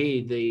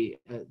be the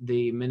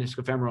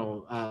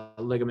meniscofemoral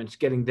ligaments,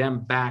 getting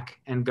them back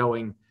and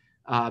going,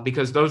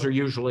 because those are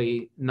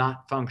usually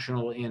not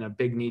functional in a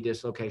big knee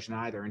dislocation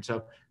either. And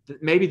so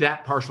maybe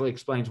that partially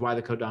explains why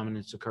the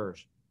codominance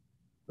occurs.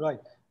 Right.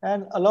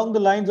 And along the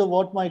lines of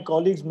what my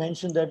colleagues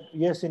mentioned, that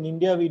yes, in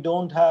India, we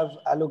don't have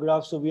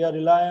allografts, so we are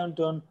reliant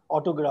on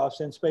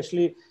autografts, and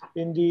especially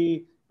in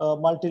the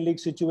multi-lig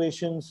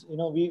situations,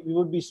 we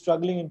would be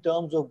struggling in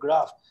terms of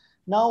graft.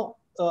 Now,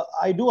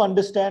 I do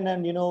understand,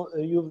 and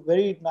you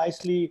very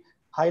nicely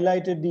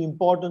highlighted the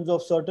importance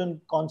of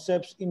certain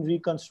concepts in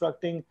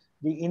reconstructing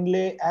the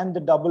inlay and the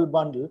double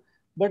bundle.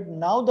 But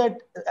now that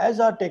as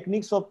our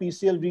techniques for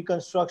PCL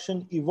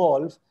reconstruction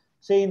evolve,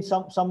 say in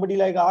somebody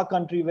like our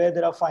country where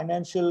there are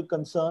financial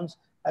concerns,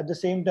 at the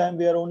same time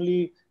we are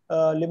only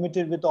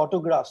limited with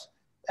autographs.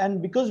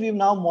 And because we've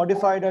now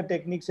modified our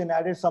techniques and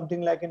added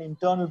something like an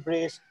internal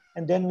brace,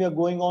 and then we are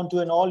going on to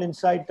an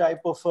all-inside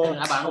type of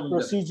a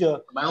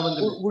procedure,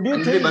 would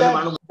you think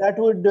that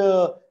would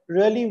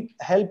really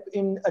help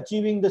in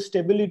achieving the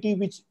stability,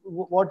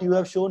 what you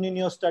have shown in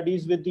your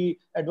studies with the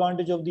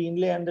advantage of the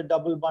inlay and the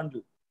double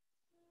bundle?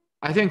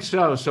 I think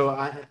so. So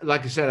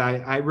like I said,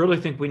 I really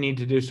think we need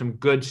to do some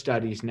good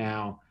studies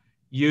now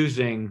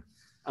using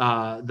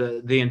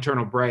the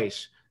internal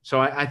brace. So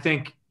I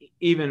think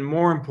even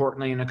more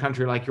importantly, in a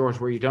country like yours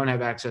where you don't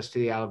have access to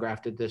the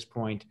allograft at this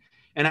point,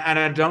 and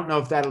I don't know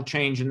if that'll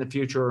change in the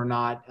future or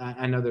not.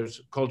 I know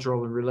there's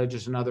cultural and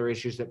religious and other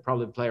issues that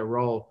probably play a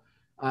role.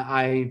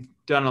 I've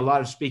done a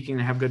lot of speaking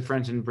and have good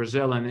friends in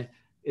Brazil, and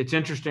it's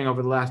interesting,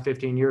 over the last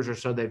 15 years or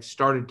so, they've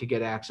started to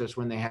get access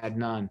when they had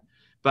none.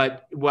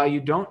 But while you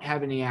don't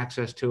have any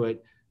access to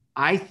it,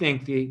 I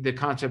think the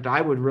concept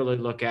I would really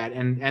look at,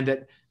 and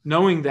that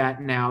knowing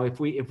that now, if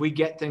we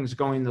get things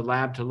going in the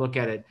lab to look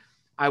at it,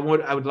 I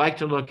would like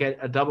to look at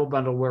a double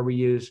bundle where we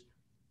use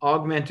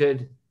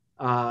augmented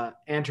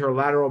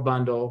anterolateral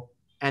bundle,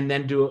 and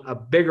then do a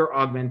bigger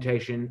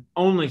augmentation,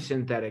 only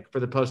synthetic,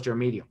 for the posterior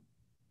medial.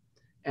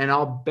 And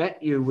I'll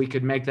bet you we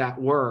could make that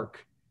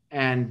work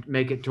and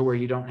make it to where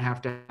you don't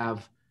have to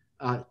have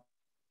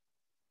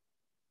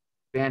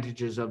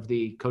advantages of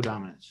the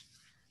codominance.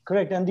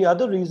 Correct. And the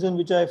other reason,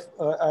 which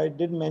I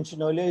did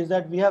mention earlier, is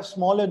that we have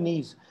smaller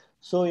knees.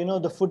 So,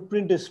 the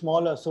footprint is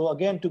smaller. So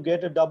again, to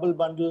get a double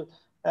bundle,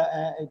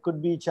 it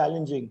could be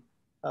challenging.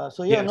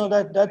 So yeah, yes. No,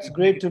 that's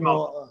great to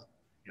know.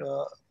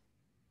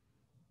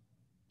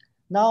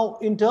 Now,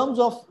 in terms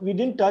of, we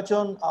didn't touch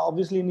on,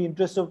 obviously in the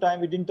interest of time,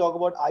 we didn't talk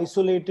about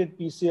isolated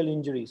PCL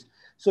injuries.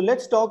 So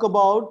let's talk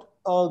about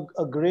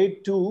a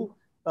grade 2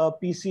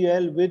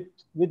 PCL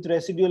with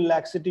residual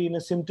laxity in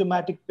a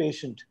symptomatic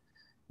patient.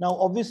 Now,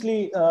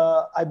 obviously,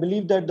 I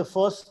believe that the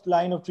first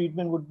line of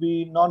treatment would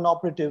be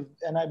non-operative,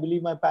 and I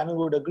believe my panel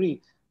would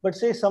agree. But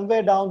say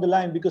somewhere down the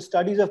line, because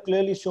studies have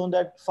clearly shown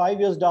that 5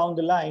 years down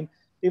the line,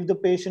 if the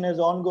patient has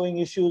ongoing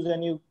issues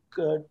and you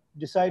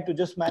decide to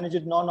just manage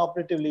it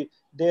non-operatively,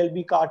 there'll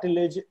be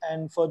cartilage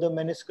and further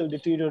meniscal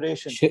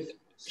deterioration.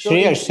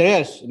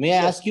 Shreyash, may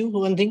I ask you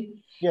one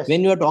thing? Yes.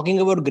 When you are talking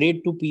about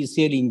grade 2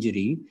 PCL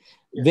injury,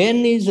 yes.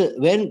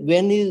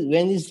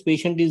 when is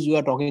patient is you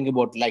are talking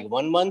about, like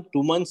 1 month,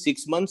 2 months,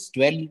 6 months,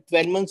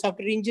 12 months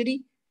after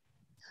injury?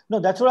 No,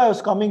 that's what I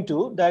was coming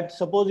to. That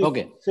suppose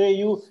if say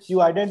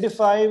you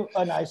identify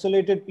an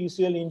isolated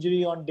PCL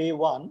injury on day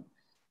 1,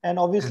 and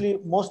obviously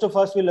most of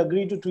us will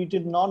agree to treat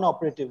it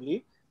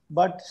non-operatively,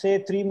 but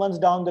say 3 months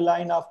down the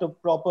line after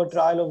proper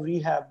trial of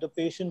rehab, the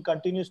patient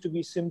continues to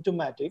be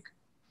symptomatic.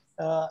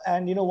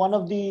 And one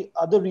of the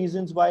other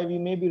reasons why we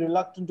may be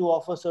reluctant to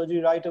offer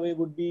surgery right away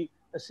would be,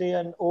 say,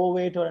 an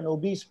overweight or an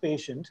obese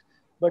patient.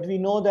 But we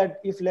know that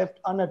if left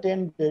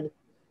unattended,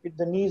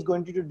 the knee is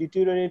going to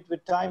deteriorate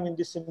with time in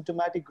this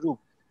symptomatic group.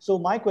 So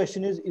my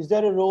question is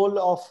there a role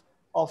of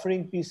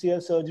offering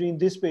PCL surgery in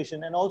this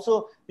patient? And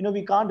also,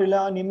 we can't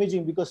rely on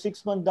imaging, because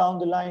 6 months down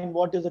the line,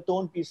 what is a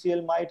torn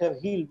PCL might have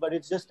healed, but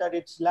it's just that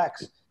it's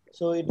lax.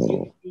 So it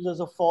gives us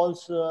a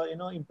false,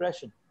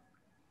 impression.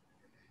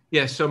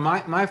 Yes. So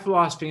my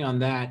philosophy on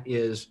that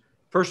is,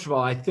 first of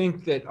all, I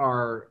think that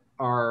our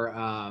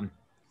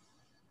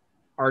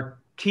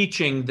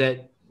teaching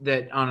that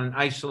on an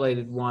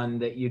isolated one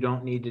that you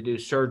don't need to do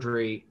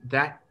surgery,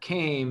 that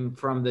came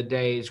from the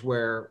days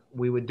where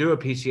we would do a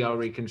PCL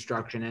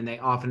reconstruction and they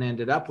often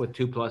ended up with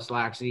 2+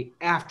 laxity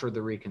after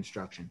the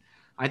reconstruction.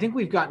 I think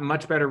we've gotten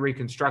much better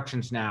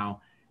reconstructions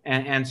now.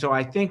 And so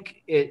I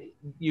think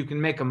you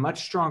can make a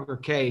much stronger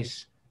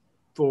case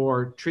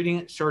for treating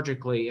it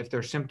surgically if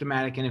they're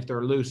symptomatic and if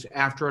they're loose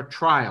after a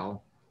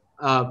trial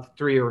of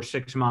 3 or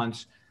 6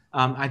 months.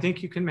 I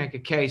think you can make a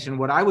case. And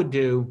what I would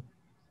do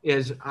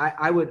is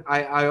I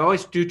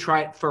always do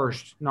try it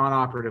first,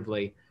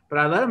 non-operatively, but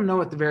I let them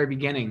know at the very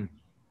beginning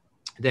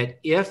that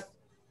if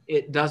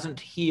it doesn't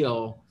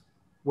heal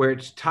where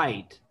it's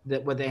tight,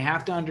 that what they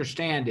have to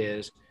understand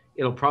is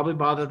it'll probably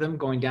bother them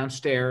going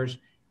downstairs,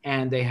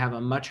 and they have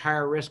a much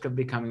higher risk of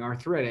becoming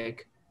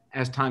arthritic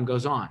as time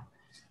goes on.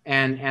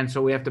 And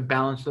so we have to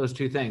balance those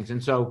two things.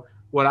 And so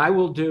what I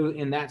will do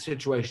in that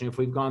situation, if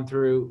we've gone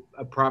through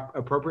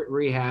appropriate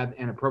rehab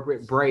and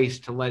appropriate brace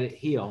to let it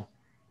heal,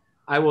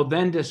 I will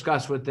then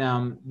discuss with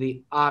them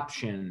the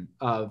option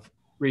of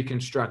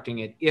reconstructing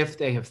it if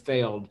they have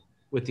failed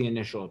with the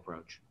initial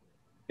approach.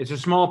 It's a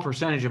small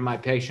percentage of my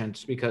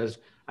patients because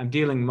I'm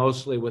dealing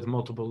mostly with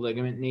multiple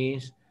ligament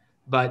knees,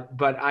 but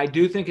I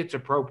do think it's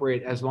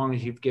appropriate as long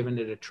as you've given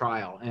it a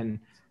trial. And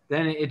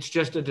then it's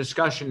just a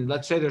discussion.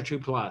 Let's say they're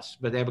 2+,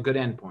 but they have a good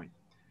endpoint.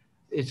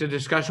 It's a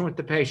discussion with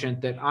the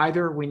patient that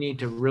either we need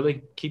to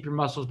really keep your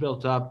muscles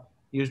built up,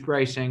 use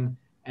bracing,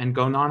 and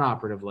go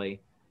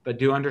non-operatively, but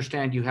do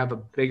understand you have a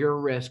bigger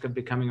risk of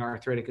becoming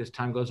arthritic as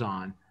time goes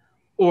on,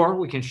 or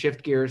we can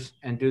shift gears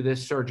and do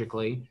this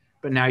surgically,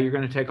 but now you're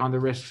going to take on the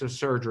risks of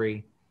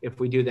surgery if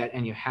we do that,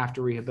 and you have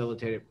to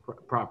rehabilitate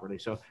it properly.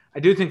 So I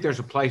do think there's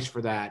a place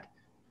for that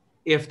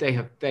if they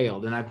have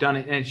failed. And I've done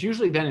it, and it's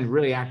usually done in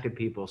really active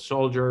people,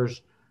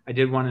 soldiers. I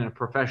did one in a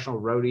professional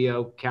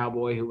rodeo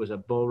cowboy who was a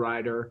bull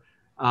rider.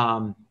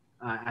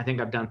 I think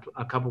I've done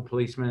a couple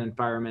policemen and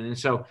firemen. And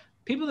so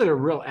people that are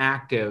real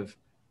active,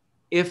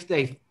 if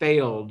they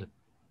failed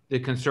the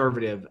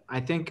conservative, I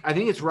think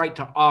it's right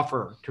to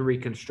offer to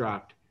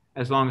reconstruct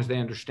as long as they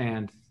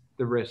understand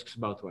the risks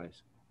both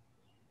ways.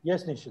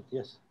 Yes, Nishit,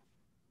 yes.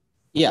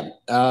 Yeah,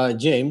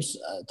 James,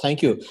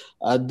 thank you.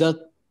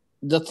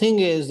 The thing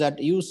is that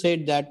you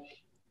said that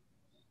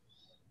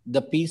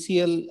the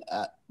PCL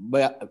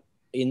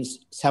in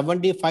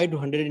 75 to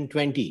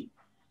 120,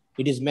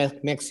 it is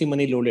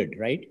maximally loaded,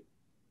 right?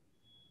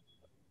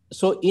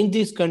 So in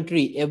this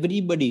country,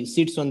 everybody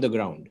sits on the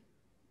ground.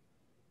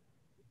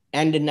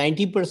 And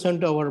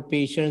 90% of our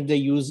patients, they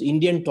use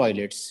Indian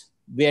toilets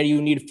where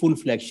you need full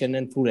flexion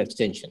and full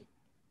extension.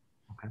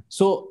 Okay.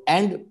 So,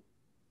 and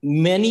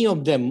many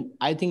of them,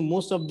 I think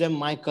most of them,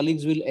 my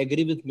colleagues will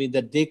agree with me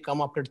that they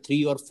come after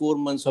 3 or 4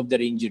 months of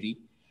their injury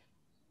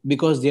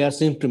because they are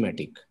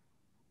symptomatic.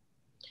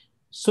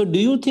 So do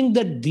you think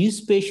that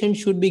these patients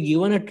should be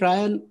given a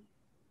trial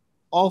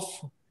of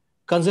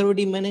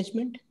conservative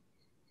management?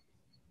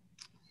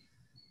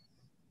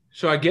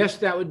 So I guess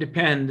that would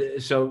depend.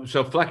 So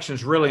flexion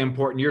is really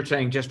important. You're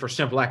saying just for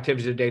simple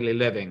activities of daily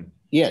living.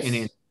 Yes.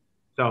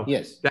 So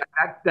yes,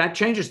 that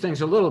changes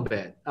things a little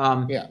bit.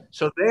 Yeah.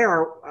 So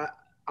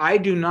I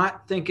do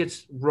not think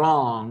it's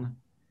wrong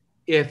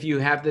if you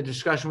have the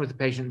discussion with the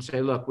patient and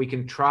say, look, we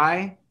can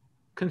try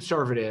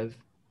conservative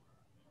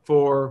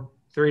for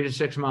 3 to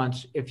 6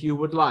 months if you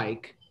would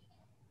like.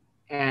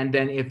 And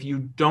then if you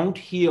don't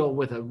heal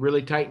with a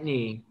really tight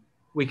knee,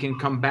 we can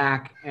come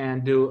back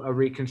and do a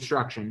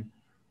reconstruction.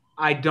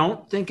 I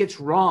don't think it's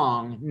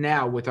wrong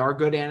now with our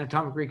good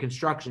anatomic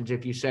reconstructions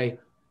if you say,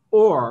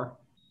 or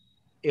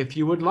if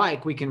you would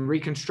like, we can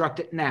reconstruct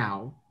it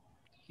now.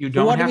 You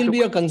don't so what have will to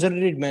be a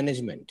conservative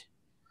management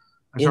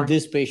in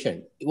this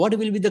patient? What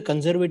will be the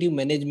conservative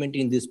management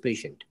in this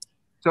patient?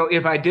 So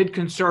if I did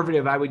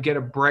conservative, I would get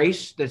a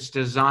brace that's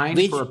designed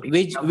for a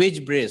PCL.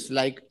 Which brace?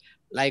 Like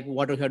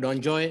what we have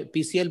done, Joy,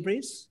 PCL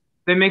brace?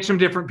 They make some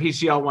different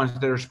PCL ones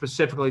that are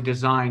specifically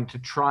designed to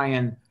try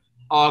and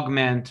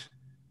augment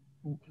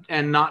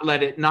and not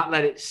let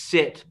it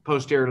sit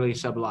posteriorly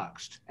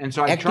subluxed. And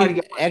so I try to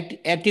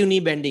get active knee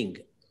bending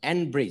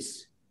and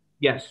brace.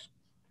 Yes.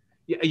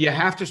 You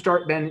have to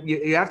start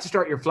you have to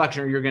start your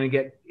flexion, or you're going to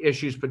get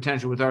issues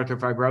potential with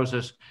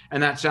arthrofibrosis.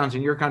 And that sounds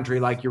in your country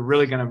like you're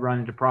really going to run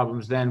into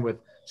problems then with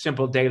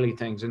simple daily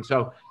things. And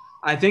so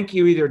I think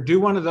you either do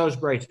one of those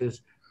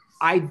braces.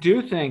 I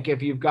do think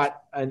if you've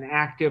got an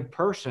active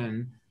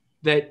person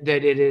that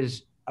it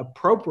is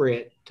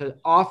appropriate to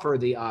offer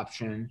the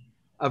option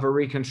of a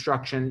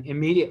reconstruction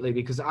immediately,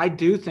 because I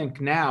do think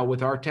now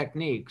with our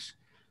techniques,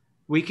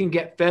 we can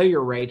get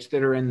failure rates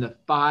that are in the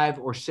 5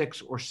 or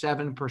 6 or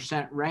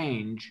 7%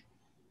 range.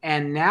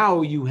 And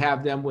now you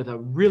have them with a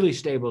really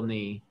stable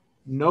knee,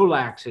 no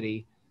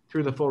laxity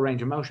through the full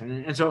range of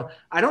motion. And so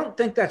I don't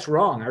think that's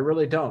wrong. I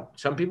really don't.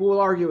 Some people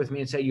will argue with me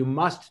and say, you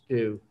must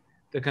do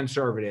the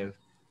conservative.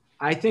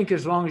 I think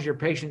as long as your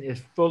patient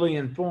is fully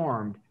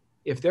informed,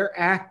 if they're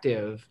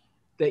active,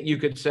 that you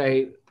could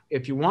say,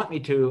 if you want me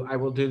to, I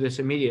will do this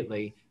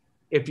immediately.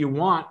 If you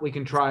want, we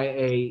can try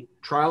a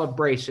trial of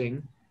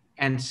bracing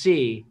and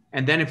see,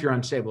 and then if you're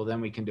unstable,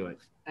 then we can do it.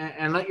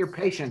 And let your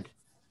patient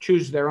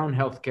choose their own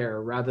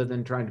healthcare rather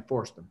than trying to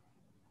force them.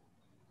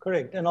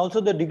 Correct. And also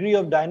the degree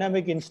of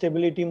dynamic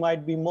instability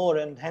might be more,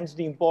 and hence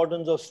the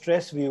importance of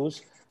stress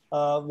views,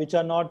 which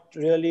are not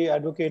really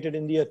advocated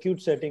in the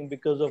acute setting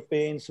because of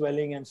pain,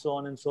 swelling, and so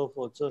on and so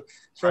forth. So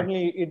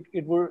certainly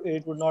it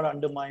would not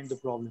undermine the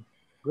problem.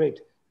 Great.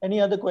 Any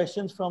other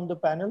questions from the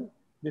panel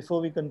before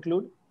we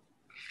conclude?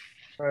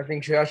 I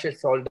think Shreyash,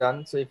 it's all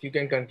done. So if you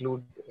can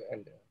conclude.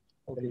 And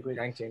okay, great.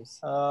 Thanks, James.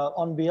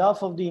 On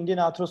behalf of the Indian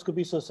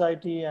Arthroscopy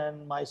Society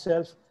and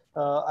myself,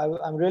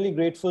 I'm really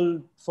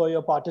grateful for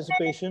your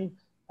participation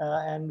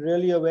and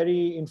really a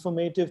very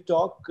informative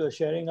talk,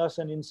 sharing us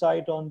an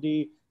insight on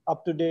the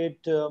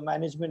up-to-date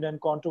management and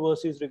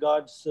controversies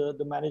regards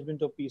the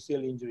management of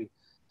PCL injury.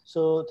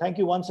 So thank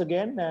you once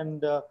again,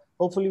 and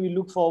hopefully we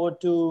look forward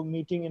to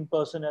meeting in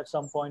person at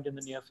some point in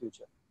the near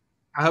future.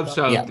 I hope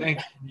so. Yeah. Thank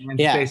you.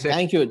 Yeah,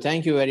 thank you.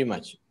 Thank you very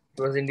much.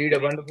 It was indeed a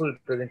wonderful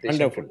presentation.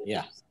 Wonderful.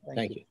 Yeah.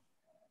 Thank you.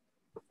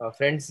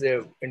 Friends,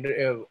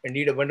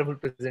 indeed a wonderful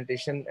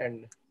presentation,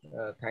 and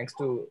thanks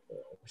to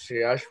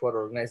Shreyash for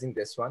organizing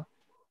this one.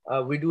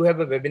 We do have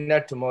a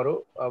webinar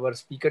tomorrow. Our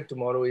speaker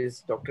tomorrow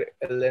is Dr.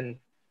 Alan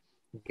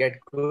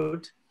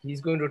Getgood.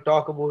 He's going to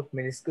talk about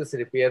meniscus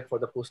repair for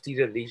the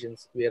posterior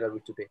lesions. Where are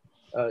we today?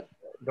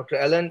 Dr.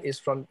 Alan is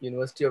from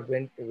University of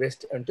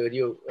West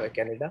Ontario,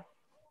 Canada,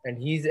 and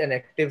he's an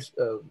active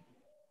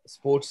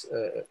sports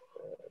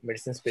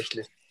medicine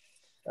specialist.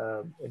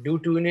 Do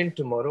tune in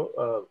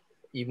tomorrow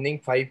evening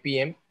 5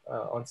 p.m.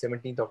 On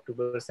 17th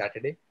October,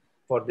 Saturday,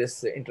 for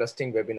this interesting webinar.